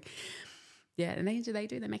baby. And they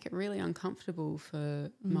make it really uncomfortable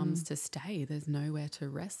for mums to stay. There's nowhere to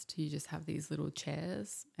rest. You just have these little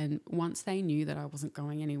chairs. And once they knew that I wasn't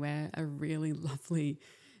going anywhere, a really lovely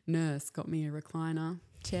nurse got me a recliner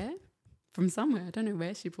chair from somewhere. I don't know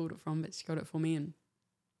where she pulled it from, but she got it for me. And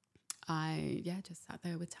I, just sat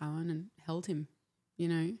there with Talon and held him,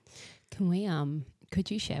 Can we,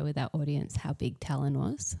 could you share with our audience how big Talon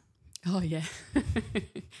was? Oh, yeah.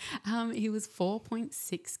 He was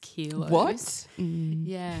 4.6 kilos. What?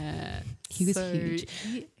 Yeah. He was huge.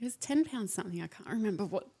 He was 10 pounds something. I can't remember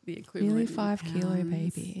what the equivalent Nearly 5 kilo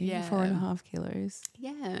baby. Yeah. 4.5 kilos.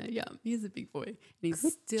 Yeah. He's a big boy. And he's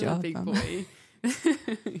Good still job, a big boy.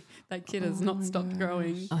 That kid has not stopped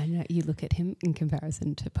growing. I know. You look at him in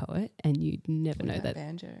comparison to Poet and you'd never know that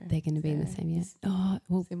banjo. They're going to be in the same year. Oh,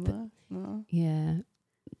 well. Similar? Yeah.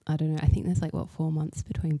 I don't know. I think there's 4 months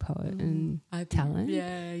between Poet and Talon.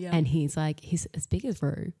 Yeah. And he's as big as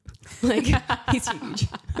Rue. He's huge.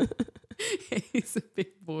 He's a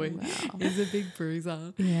big boy. Wow. He's a big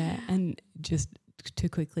bruiser. Yeah. And just to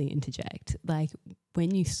quickly interject,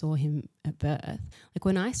 when you saw him at birth,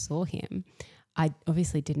 when I saw him, I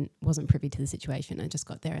obviously wasn't privy to the situation. I just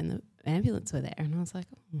got there and the ambulance were there and I was like,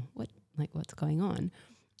 oh, what's going on?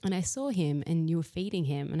 And I saw him and you were feeding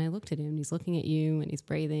him and I looked at him and he's looking at you and he's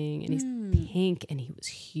breathing and he's pink and he was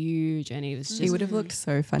huge and he was just... He would have looked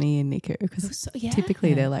so funny in NICU because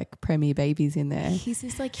typically they're preemie babies in there. He's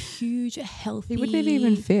this huge, healthy... He wouldn't have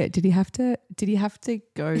even fit. Did he have to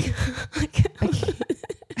go...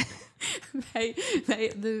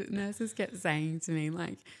 The nurses kept saying to me,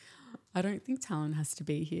 I don't think Talon has to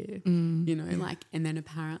be here, and then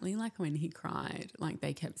apparently when he cried,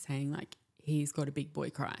 they kept saying he's got a big boy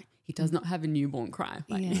cry. He does not have a newborn cry.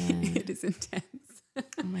 Like, it is intense.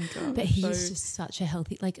 Oh my God. But he's just such a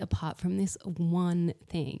healthy, like apart from this one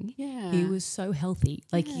thing, he was so healthy.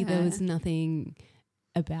 Like there was nothing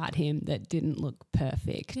about him that didn't look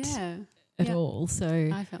perfect at all. So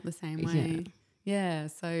I felt the same way. Yeah.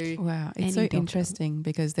 So wow, it's so interesting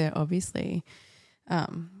because they're obviously,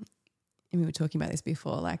 and we were talking about this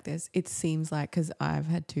before, like it seems like, because I've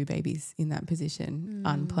had 2 babies in that position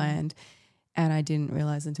unplanned, and I didn't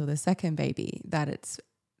realize until the second baby that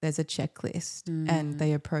there's a checklist and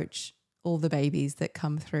they approach all the babies that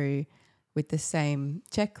come through with the same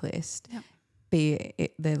checklist,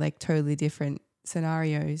 they're like totally different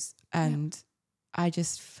scenarios. And I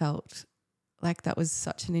just felt like that was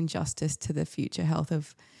such an injustice to the future health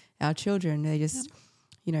of our children. They just,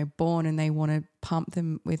 you know, born and they want to pump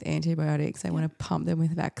them with antibiotics. They want to pump them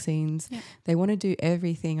with vaccines. They want to do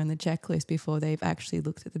everything on the checklist before they've actually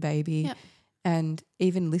looked at the baby and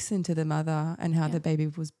even listened to the mother and how the baby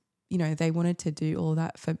was, you know, they wanted to do all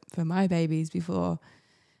that for my babies before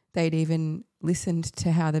they'd even listened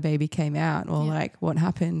to how the baby came out or like what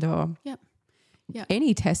happened or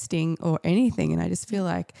any testing or anything. And I just feel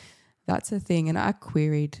like that's a thing. And I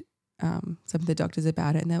queried some of the doctors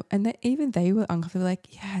about it, and even they were uncomfortable. Like,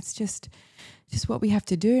 yeah, it's just what we have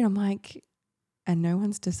to do. And I'm like, and no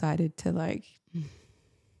one's decided to like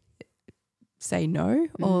say no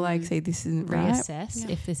or like say this isn't reassess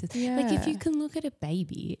if this is like, if you can look at a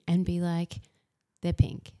baby and be like, they're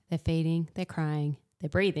pink, they're feeding, they're crying, they're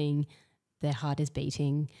breathing, their heart is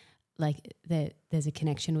beating, like there's a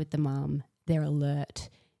connection with the mum, they're alert.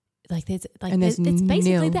 Like it's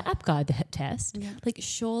basically the APGAR test. Like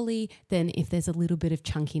surely then if there's a little bit of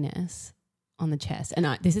chunkiness on the chest, and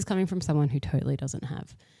this is coming from someone who totally doesn't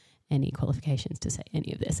have any qualifications to say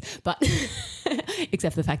any of this, but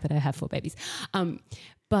except for the fact that I have 4 babies.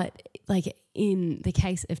 But like in the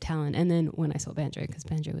case of Talon, and then when I saw Banjo, because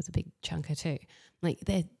Banjo was a big chunker too, like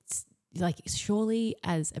that's like surely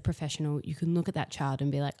as a professional you can look at that child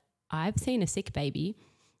and be like, I've seen a sick baby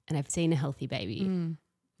and I've seen a healthy baby. And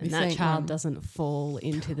that child doesn't fall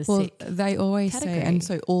into the sick. They always category. Say, and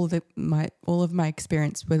so all of my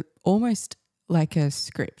experience were almost like a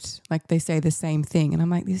script. Like they say the same thing, and I'm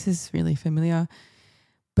like, this is really familiar,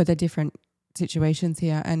 but they're different situations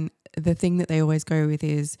here. And the thing that they always go with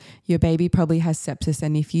is your baby probably has sepsis,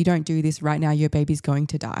 and if you don't do this right now, your baby's going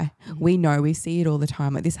to die. We know, we see it all the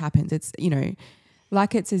time. Like this happens. It's, you know,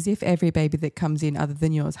 like it's as if every baby that comes in other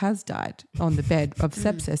than yours has died on the bed of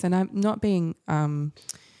sepsis. And I'm not being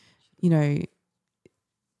you know,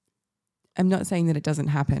 I'm not saying that it doesn't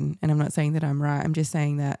happen, and I'm not saying that I'm right. I'm just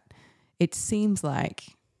saying that it seems like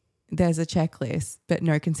there's a checklist but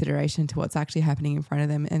no consideration to what's actually happening in front of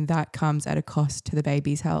them, and that comes at a cost to the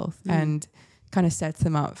baby's health and kind of sets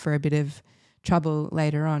them up for a bit of trouble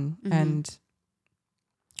later on. And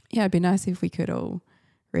yeah, it'd be nice if we could all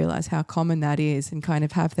realise how common that is and kind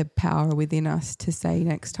of have the power within us to say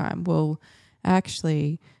next time, well,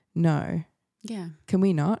 actually, no. Yeah. Can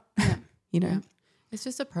we not? Yeah. You know? It's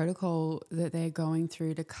just a protocol that they're going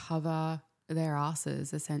through to cover their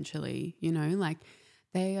asses, essentially. You know, like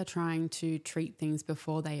they are trying to treat things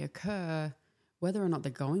before they occur, whether or not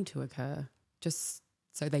they're going to occur, just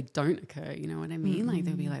so they don't occur. You know what I mean? Like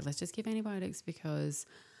they'll be like, let's just give antibiotics because,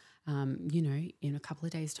 you know, in a couple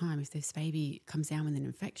of days' time, if this baby comes down with an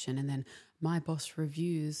infection and then my boss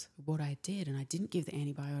reviews what I did and I didn't give the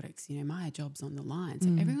antibiotics, you know, my job's on the line. So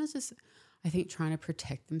everyone's just, I think, trying to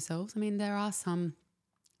protect themselves. I mean, there are some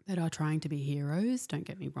that are trying to be heroes, don't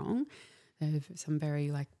get me wrong. There's some very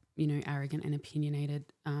like, you know, arrogant and opinionated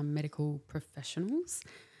medical professionals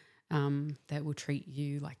that will treat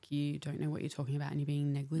you like you don't know what you're talking about and you're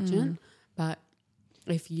being negligent. But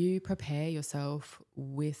if you prepare yourself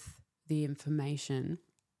with the information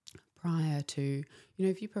prior to, you know,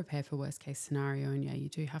 if you prepare for worst case scenario and you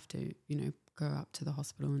do have to, you know, go up to the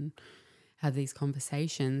hospital and have these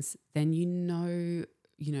conversations, then you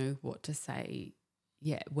know what to say,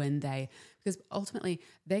 because ultimately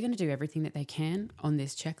they're going to do everything that they can on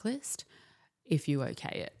this checklist if you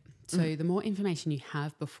okay it. So the more information you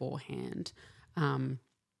have beforehand,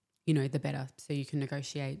 you know, the better. So you can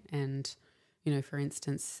negotiate and, you know, for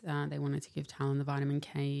instance, they wanted to give Talon the vitamin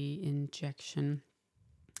K injection.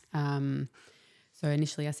 So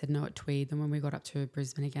initially I said no at Tweed. Then when we got up to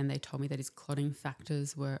Brisbane again, they told me that his clotting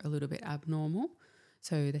factors were a little bit abnormal.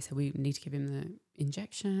 So they said, we need to give him the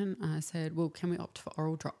injection. I said, well, can we opt for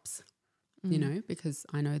oral drops? You know, because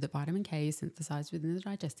I know that vitamin K is synthesized within the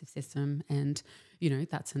digestive system and, you know,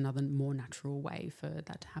 that's another more natural way for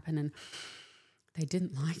that to happen. And they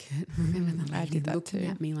didn't like it. I remember the lady looking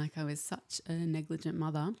at me like I was such a negligent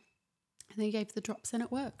mother. And then you gave the drops and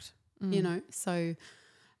it worked, you know. So,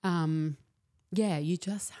 you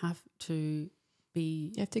just have to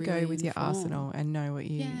be. You have to really go with your informed. arsenal and know what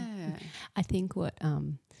you. Yeah. I think what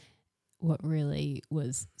really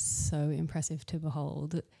was so impressive to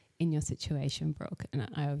behold in your situation, Brooke, and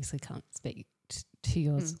I obviously can't speak to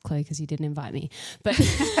yours, Chloe, because you didn't invite me, but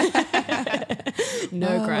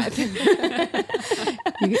no gripe.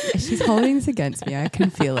 She's holding this against me. I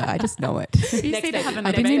can feel it. I just know it.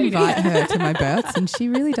 I didn't invite her to my births, and she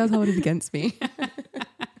really does hold it against me.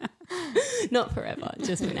 Not forever,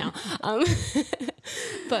 just for now.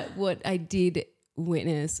 But what I did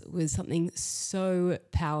witness was something so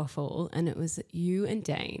powerful, and it was that you and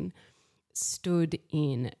Dane stood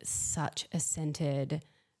in such a centered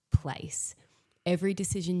place. Every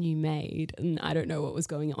decision you made, and I don't know what was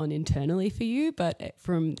going on internally for you, but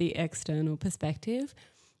from the external perspective,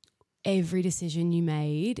 every decision you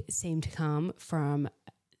made seemed to come from a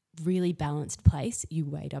really balanced place. You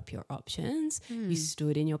weighed up your options, you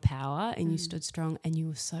stood in your power, and you stood strong, and you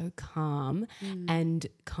were so calm and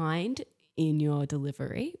kind in your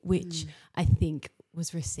delivery, which I think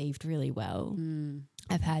was received really well.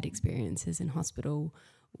 I've had experiences in hospital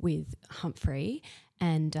with Humphrey,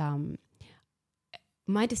 and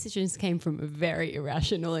my decisions came from a very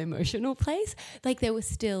irrational, emotional place. Like I was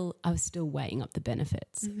still weighing up the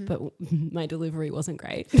benefits, but my delivery wasn't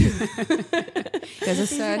great. There's a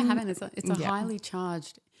certain it's a highly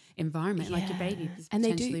charged environment. Like your baby is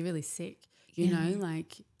potentially really sick. You know,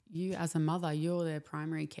 like you as a mother, you're their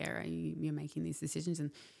primary carer. You're making these decisions,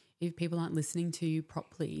 and if people aren't listening to you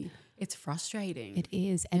properly, it's frustrating. It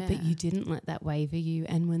is, but you didn't let that waver you.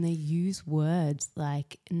 And when they use words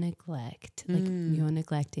like neglect, like you're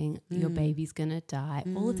neglecting, your baby's going to die,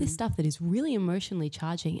 all of this stuff that is really emotionally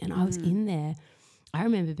charging. And I was in there. I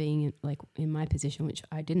remember being in my position, which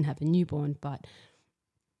I didn't have a newborn, but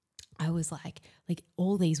I was like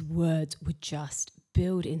all these words would just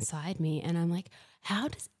build inside me. And I'm like, how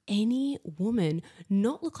does any woman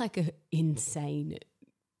not look like an insane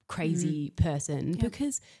crazy person?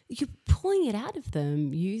 Because you're pulling it out of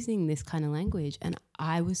them using this kind of language. And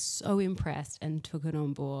I was so impressed and took it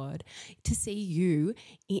on board to see you,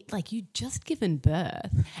 you'd just given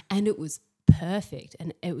birth and it was perfect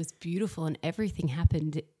and it was beautiful and everything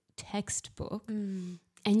happened textbook. And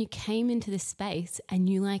you came into this space and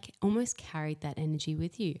you almost carried that energy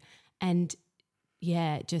with you. And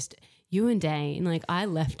just you and Dane, I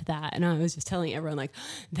left that and I was just telling everyone,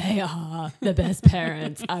 they are the best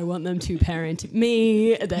parents. I want them to parent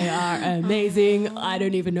me. They are amazing. I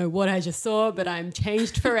don't even know what I just saw, but I'm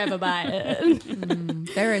changed forever by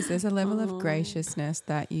it. There's a level of graciousness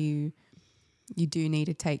that you do need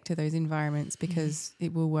to take to those environments because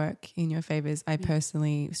it will work in your favors. I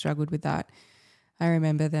personally struggled with that. I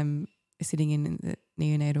remember them sitting in the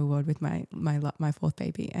neonatal ward with my fourth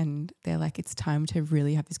baby, and they're like, it's time to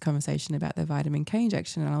really have this conversation about the vitamin K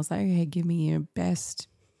injection. And I was like, okay, give me your best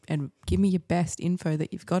info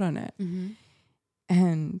that you've got on it.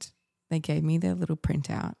 And they gave me their little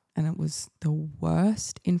printout, and it was the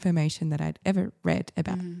worst information that I'd ever read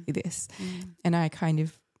about this. And I kind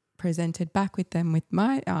of presented back with them with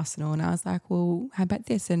my arsenal, and I was like, well, how about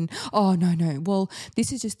this? And oh no, well,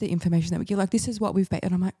 this is just the information that we give, this is what we've made.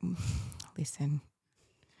 And I'm like, listen,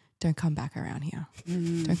 don't come back around here.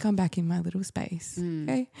 Don't come back in my little space.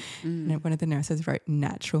 Okay. And one of the nurses wrote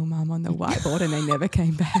natural mum on the whiteboard and they never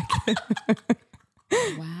came back.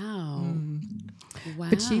 Wow.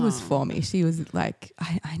 But she was for me. She was like,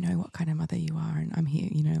 I know what kind of mother you are, and I'm here,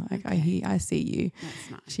 I see you.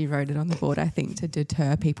 That's nice. She wrote it on the board, I think, to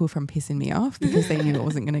deter people from pissing me off because they knew it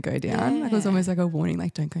wasn't going to go down. It was almost like a warning,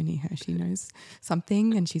 don't go near her. She knows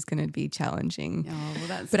something and she's going to be challenging. Oh, well,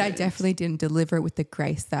 that's but good. I definitely didn't deliver it with the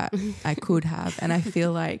grace that I could have. And I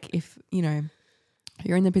feel like if,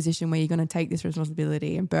 you're in the position where you're going to take this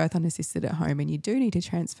responsibility and birth unassisted at home, and you do need to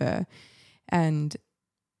transfer, and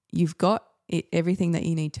you've got everything that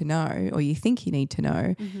you need to know, or you think you need to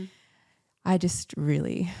know, I just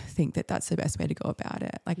really think that that's the best way to go about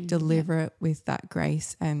it. Deliver it with that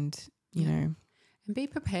grace and, and be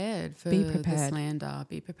prepared for the slander,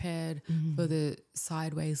 be prepared for the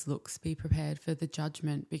sideways looks, be prepared for the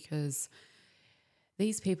judgment, because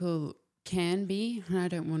these people can be, and I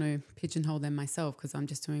don't want to pigeonhole them myself because I'm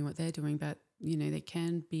just doing what they're doing, but, they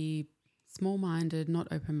can be small-minded, not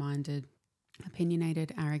open-minded,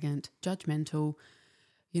 opinionated, arrogant, judgmental,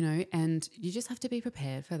 and you just have to be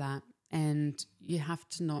prepared for that. And you have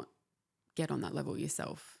to not get on that level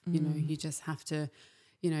yourself. You just have to,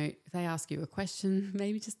 if they ask you a question,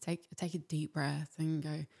 maybe just take a deep breath and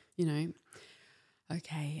go,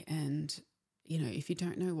 okay. And, if you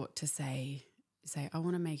don't know what to say, say, I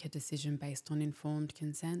want to make a decision based on informed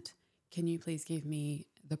consent. Can you please give me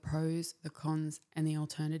the pros, the cons, and the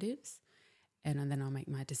alternatives? And then I'll make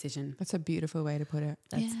my decision. That's a beautiful way to put it.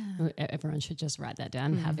 Everyone should just write that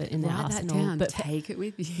down and have it in their Write arsenal. that down. But take it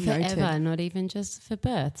with you. forever, not even just for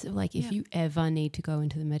birth. Like if you ever need to go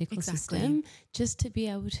into the medical system, just to be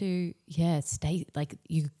able to, stay, like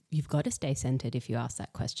you've got to stay centered if you ask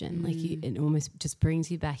that question. Like it almost just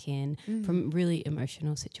brings you back in from really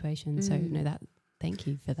emotional situations. So thank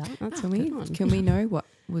you for that. That's a good one. Can we know what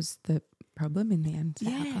was the problem in the end?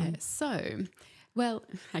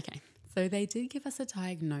 So they did give us a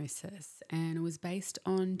diagnosis, and it was based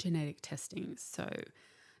on genetic testing. So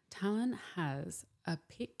Talon has a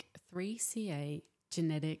PIK3CA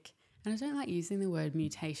genetic, and I don't like using the word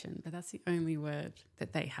mutation, but that's the only word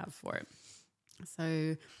that they have for it.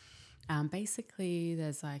 So basically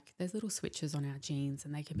there's little switches on our genes,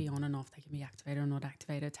 and they can be on and off. They can be activated or not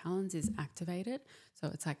activated. Talon's is activated, so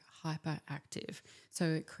it's like hyperactive. So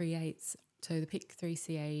it creates, so the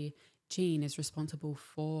PIK3CA gene is responsible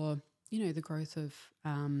for, the growth of,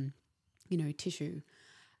 tissue.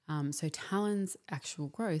 So Talon's actual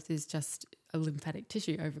growth is just a lymphatic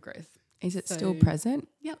tissue overgrowth. Is it still present?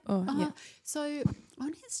 Yep. Yeah. So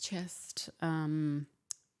on his chest,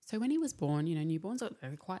 so when he was born, newborns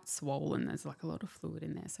they're quite swollen. There's like a lot of fluid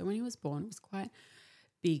in there. So when he was born, it was quite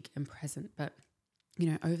big and present. But,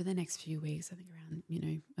 over the next few weeks, I think around,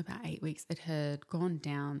 about 8 weeks, it had gone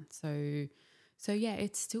down. So yeah,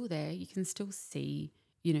 it's still there. You can still see,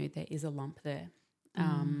 there is a lump there,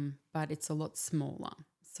 but it's a lot smaller.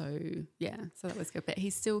 So that was good. But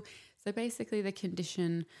he's still, so basically the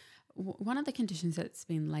condition, one of the conditions that's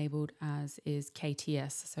been labelled as is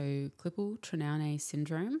KTS, so Klippel-Trenaunay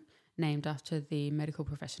syndrome, named after the medical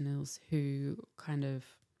professionals who kind of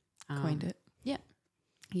coined it.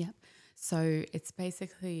 Yep. So it's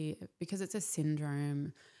basically, because it's a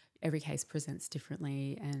syndrome, every case presents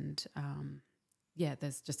differently, and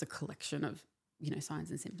there's just a collection of signs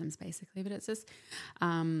and symptoms basically, but it's just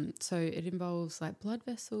so it involves like blood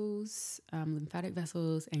vessels, lymphatic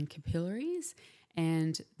vessels, and capillaries,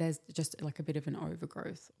 and there's just like a bit of an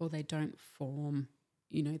overgrowth, or they don't form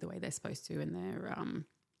the way they're supposed to, and they're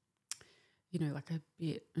like a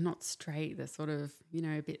bit not straight, they're sort of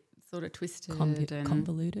a bit sort of twisted and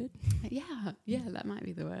convoluted. Yeah, that might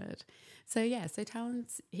be the word. So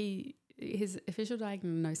Talon's, his official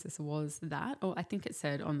diagnosis was that, or I think it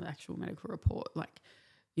said on the actual medical report,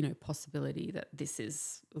 possibility that this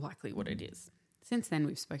is likely what it is. Since then,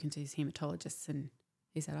 we've spoken to his hematologist, and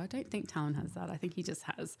he said, I don't think Talon has that. I think he just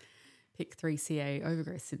has PIK3CA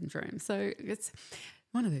overgrowth syndrome. So it's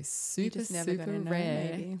one of those super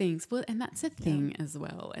rare things. Well, and that's a thing as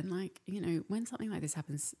well. And when something like this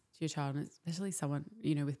happens to your child, and especially someone,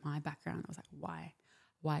 with my background, I was like,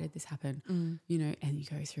 why did this happen? And you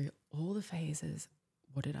go through all the phases.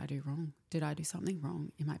 What did I do wrong? Did I do something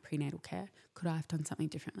wrong in my prenatal care? Could I have done something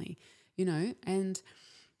differently? And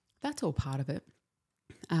that's all part of it.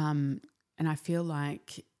 And I feel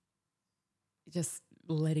like just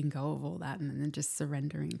letting go of all that and then just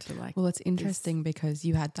surrendering to Well, it's interesting because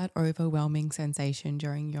you had that overwhelming sensation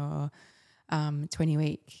during your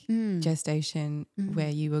 20-week gestation where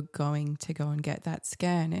you were going to go and get that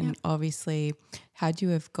scan, and obviously had you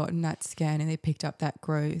have gotten that scan and they picked up that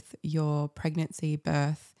growth, your pregnancy,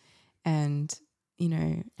 birth, and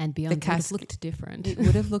and beyond would have looked different. It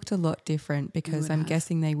would have looked a lot different because I'm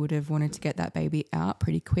guessing they would have wanted to get that baby out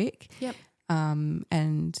pretty quick. Yep.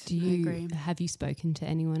 And have you spoken to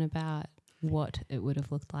anyone about what it would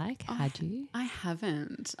have looked like had you? I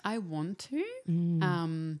haven't. I want to.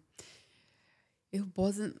 It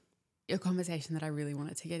wasn't a conversation that I really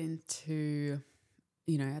wanted to get into,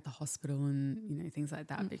 at the hospital and, things like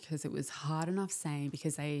that, because it was hard enough saying,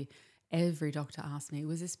 because every doctor asked me,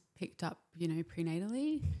 was this picked up,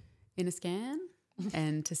 prenatally in a scan?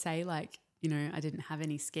 And to say I didn't have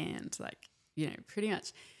any scans, pretty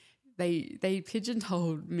much they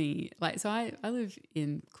pigeonholed me. So I live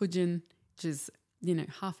in Coogin, which is,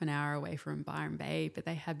 half an hour away from Byron Bay, but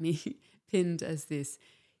they had me pinned as this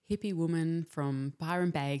hippie woman from Byron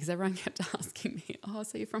Bay, because everyone kept asking me, oh,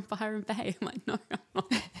 so you're from Byron Bay? I'm like, no, I'm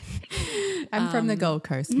not. I'm from the Gold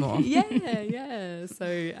Coast more. Yeah.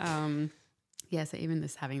 So, so even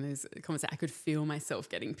just having those conversations, I could feel myself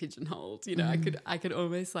getting pigeonholed. I could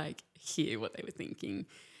almost hear what they were thinking.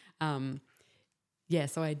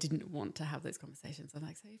 So I didn't want to have those conversations. I'm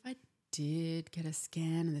like, so if I did get a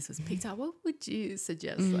scan and this was picked up, what would you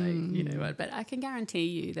suggest? But I can guarantee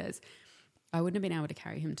you I wouldn't have been able to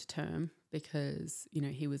carry him to term because,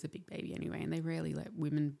 he was a big baby anyway, and they rarely let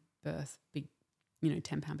women birth big,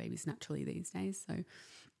 10-pound babies naturally these days. So,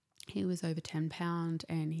 he was over 10 pound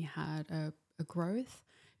and he had a growth,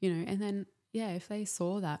 you know, and then, yeah, if they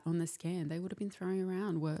saw that on the scan, they would have been throwing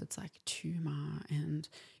around words like tumor and,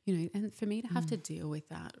 you know, and for me to have to deal with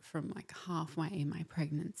that from like halfway in my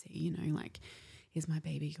pregnancy, you know, like, is my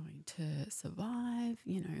baby going to survive?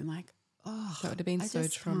 You know, like, oh, that would have been so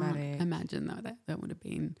traumatic. Imagine that would have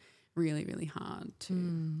been really, really hard to,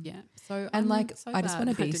 yeah. So, and I'm like, so I just want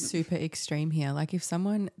to be didn't. super extreme here. Like if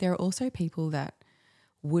there are also people that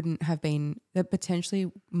wouldn't have been, that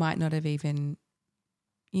potentially might not have even,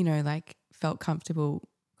 you know, like felt comfortable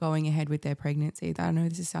going ahead with their pregnancy. I know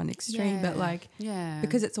this is sound extreme, but like,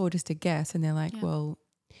 because it's all just a guess and they're like, well,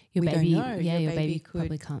 your baby, don't know. your baby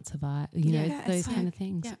probably can't survive. You know, those kind of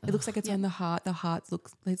things. Yeah. It looks like it's on the heart. The heart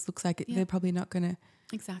looks like they're probably not going to.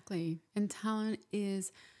 Exactly. And Talon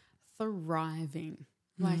is thriving.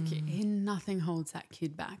 Like nothing holds that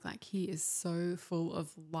kid back. Like he is so full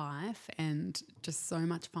of life and just so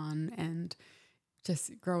much fun and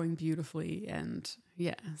just growing beautifully. And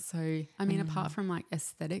yeah, so I mean, apart from like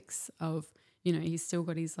aesthetics of, you know, he's still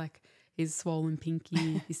got his like his swollen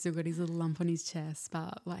pinky, he's still got his little lump on his chest,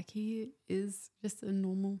 but like he is just a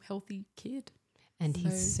normal, healthy kid. And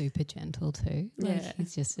he's super gentle too. Like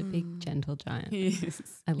he's just a big gentle giant. He is.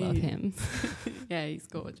 I love him. Yeah, he's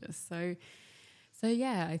gorgeous. So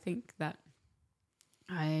yeah, I think that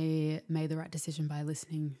I made the right decision by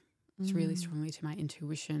listening really strongly to my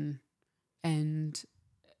intuition and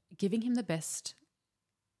giving him the best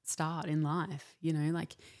start in life. You know,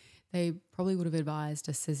 like they probably would have advised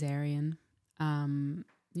a cesarean,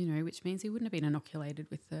 you know, which means he wouldn't have been inoculated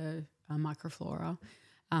with the microflora.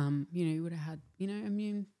 You know, he would have had, you know,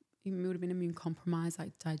 he would have been immune compromised,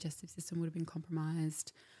 like digestive system would have been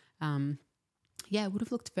compromised. Yeah, it would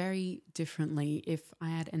have looked very differently if I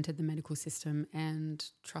had entered the medical system and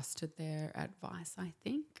trusted their advice, I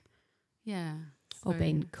think. Yeah. Or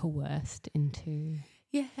been coerced into.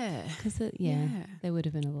 Yeah. Because, there would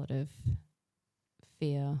have been a lot of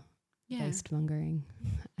fear-based mongering,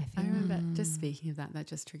 I think. I remember just speaking of that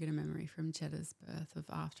just triggered a memory from Jetta's birth of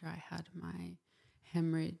after I had my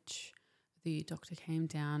hemorrhage. The doctor came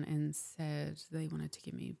down and said they wanted to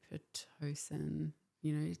give me Pitocin,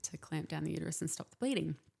 you know, to clamp down the uterus and stop the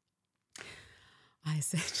bleeding. I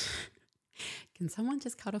said, can someone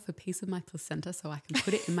just cut off a piece of my placenta so I can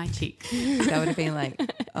put it in my cheek? That would have been like,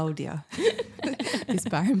 oh dear, this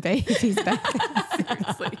barren baby's back.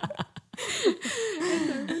 Seriously.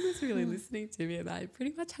 And no one was really listening to me and I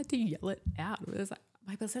pretty much had to yell it out. It was like,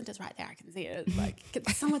 my placenta's right there, I can see it. Like, can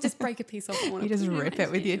someone just break a piece off? You just rip it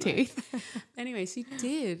with your teeth. Anyway, she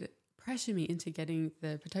did pressure me into getting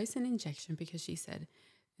the Pitocin injection because she said,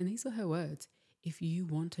 and these were her words, if you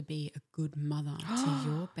want to be a good mother to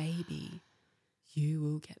your baby, you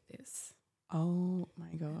will get this. Oh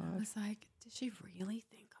my God. And I was like, does she really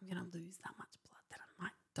think I'm going to lose that much blood that I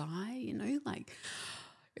might die? You know, like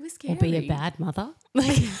it was scary. Or be a bad mother.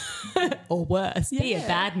 Like, or worse, be a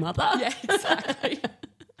bad mother. Yeah, exactly.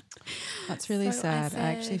 That's really sad.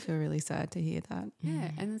 I actually feel really sad to hear that.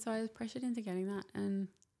 Yeah, and then so I was pressured into getting that, and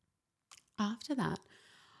after that,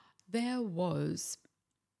 there was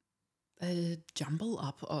a jumble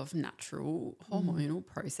up of natural hormonal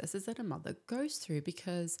processes that a mother goes through,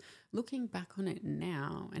 because looking back on it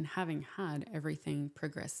now and having had everything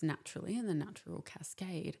progress naturally in the natural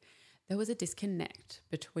cascade, there was a disconnect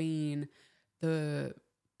between the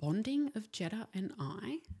bonding of Jetta and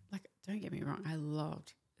I. Like, don't get me wrong, I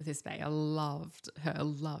loved this baby. I loved her. I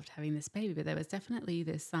loved having this baby, but there was definitely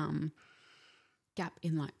this gap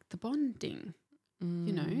in like the bonding,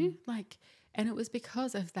 you know, like, and it was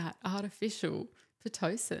because of that artificial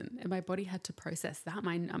Pitocin, and my body had to process that.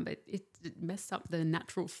 It messed up the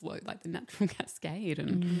natural flow, like the natural cascade,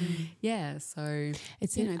 and so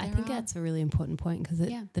it's. I think that's a really important point, because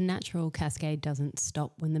the natural cascade doesn't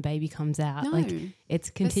stop when the baby comes out. No. Like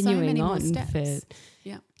it's continuing on for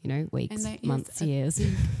you know, weeks, months, years.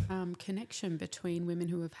 Connection between women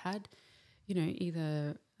who have had, you know,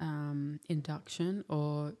 either induction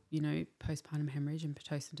or, you know, postpartum hemorrhage and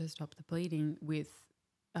Pitocin to stop the bleeding with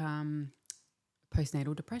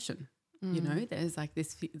postnatal depression. You know, there's like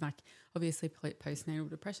this, like obviously postnatal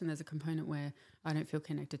depression, there's a component where I don't feel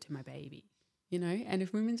connected to my baby, you know, and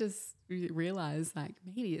if women just realize like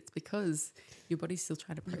maybe it's because your body's still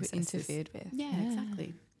trying to process interfered with. Yeah,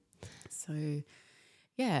 exactly. So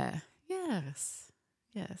yes.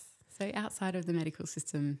 So outside of the medical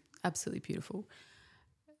system, absolutely beautiful.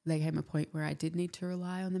 There came a point where I did need to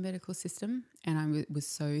rely on the medical system, and I was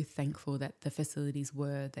so thankful that the facilities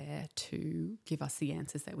were there to give us the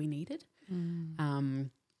answers that we needed.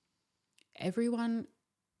 Everyone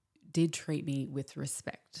did treat me with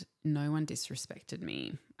respect. No one disrespected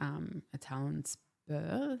me at Talon's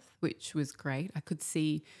birth, which was great. I could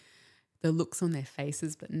see the looks on their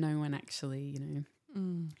faces, but no one actually,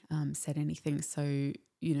 said anything. So,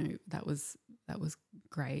 that was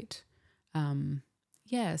great.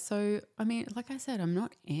 So, I mean, like I said, I'm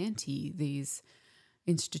not anti these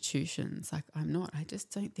institutions. Like I just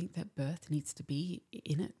don't think that birth needs to be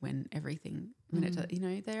in it when everything,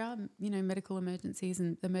 there are, medical emergencies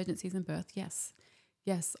and emergencies in birth. Yes,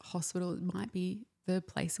 hospital might be the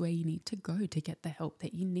place where you need to go to get the help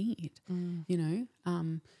that you need,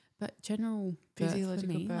 but general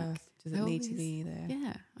physiological birth, for me, birth, does it need to be there?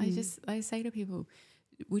 Yeah. I say to people,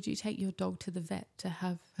 would you take your dog to the vet to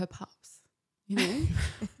have her pups?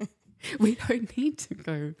 We don't need to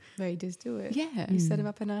go. No, you just do it. Yeah. You set them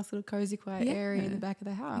up a nice little cozy, quiet area in the back of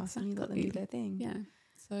the house and you let them do their thing. Yeah.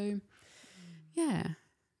 So, yeah.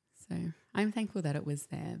 So I'm thankful that it was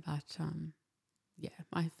there. But,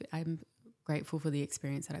 I'm grateful for the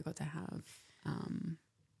experience that I got to have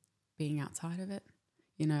being outside of it.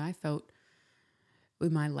 I felt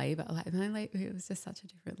with my labour, it was just such a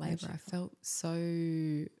different labour. I felt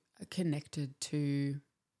so connected to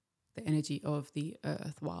the energy of the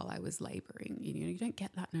earth while I was labouring. You don't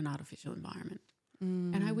get that in an artificial environment.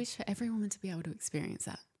 And I wish for every woman to be able to experience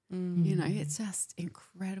that. It's just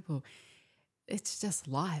incredible. It's just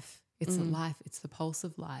life. It's a life. It's the pulse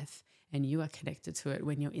of life. And you are connected to it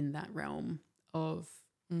when you're in that realm of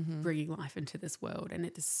bringing life into this world. And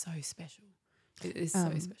it is so special. It is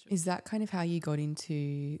so special. Is that kind of how you got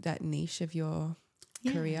into that niche of your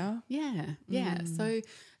career? Yeah. So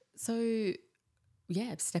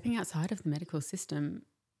stepping outside of the medical system,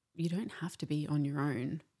 you don't have to be on your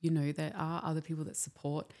own. There are other people that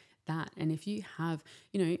support that. And if you have,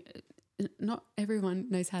 not everyone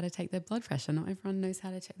knows how to take their blood pressure. Not everyone knows how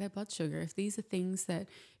to check their blood sugar. If these are things that,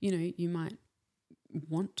 you might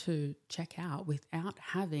want to check out without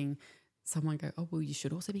having someone go, oh, well, you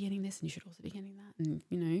should also be getting this and you should also be getting that. And,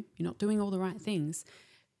 you're not doing all the right things.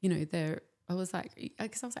 I was like,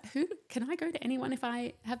 who can I go to anyone if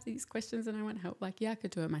I have these questions and I want help? Like, yeah, I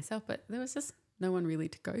could do it myself, but there was just no one really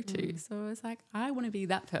to go to. So I was like, I want to be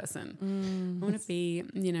that person. I want to be,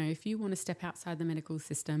 if you want to step outside the medical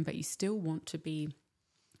system, but you still want to be,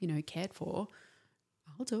 cared for,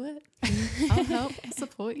 I'll do it. I'll help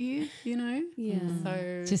support you, Yeah.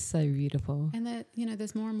 So just so beautiful. And that,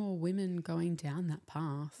 there's more and more women going down that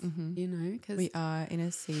path, because we are in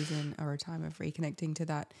a season or a time of reconnecting to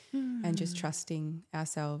that and just trusting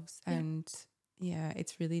ourselves. Yeah. And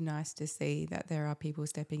it's really nice to see that there are people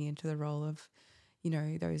stepping into the role of,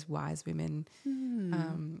 those wise women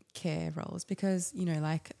care roles, because,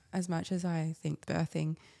 like as much as I think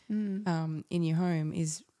birthing in your home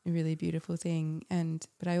is a really beautiful thing,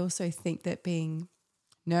 but I also think that being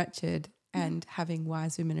nurtured and having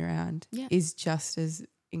wise women around is just as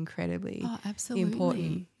incredibly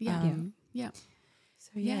important.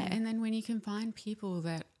 So and then when you can find people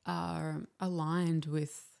that are aligned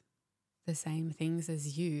with the same things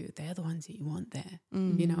as you, they're the ones that you want there.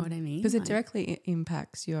 You know what I mean? Because it directly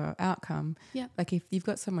impacts your outcome. Yeah. Like if you've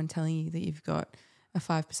got someone telling you that you've got a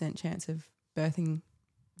 5% chance of birthing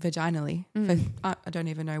vaginally, I don't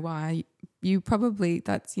even know why, you probably,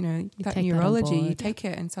 that's, that neurology, you take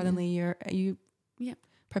it and suddenly you're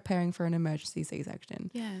preparing for an emergency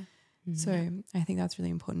C-section. Yeah. So I think that's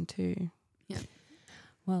really important too. Yeah.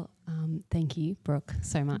 Well, thank you, Brooke,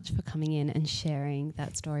 so much for coming in and sharing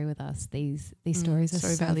that story with us. These stories are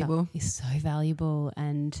so valuable. So valuable,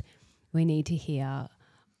 and we need to hear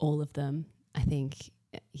all of them, I think.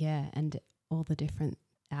 And all the different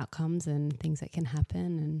outcomes and things that can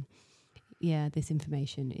happen. And this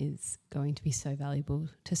information is going to be so valuable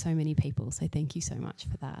to so many people. So thank you so much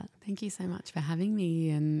for that. Thank you so much for having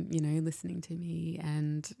me and, listening to me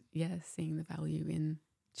and, seeing the value in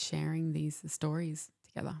sharing these stories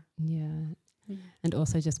together. Yeah. And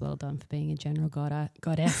also just well done for being a general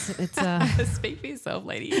goddess. It's Speak for yourself,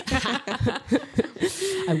 lady.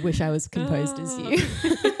 I wish I was composed as you.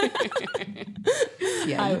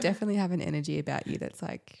 You definitely have an energy about you that's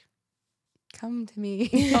like, come to me.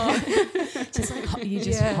 Just like you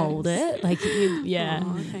just hold it. Like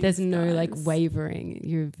there's no guys. like wavering.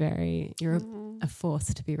 You're a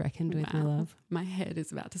force to be reckoned with, my love. My head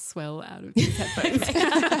is about to swell out of these headphones.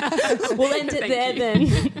 We'll end it there then.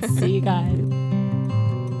 See you guys.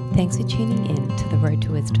 Thanks for tuning in to the Road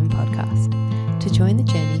to Wisdom podcast. To join the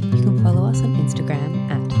journey, you can follow us on Instagram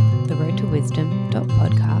at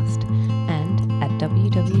theroadtowisdom.podcast and at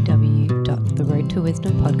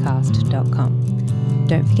www.theroadtowisdompodcast.com.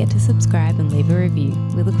 Don't forget to subscribe and leave a review.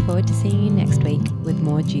 We look forward to seeing you next week with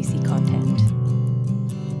more juicy content.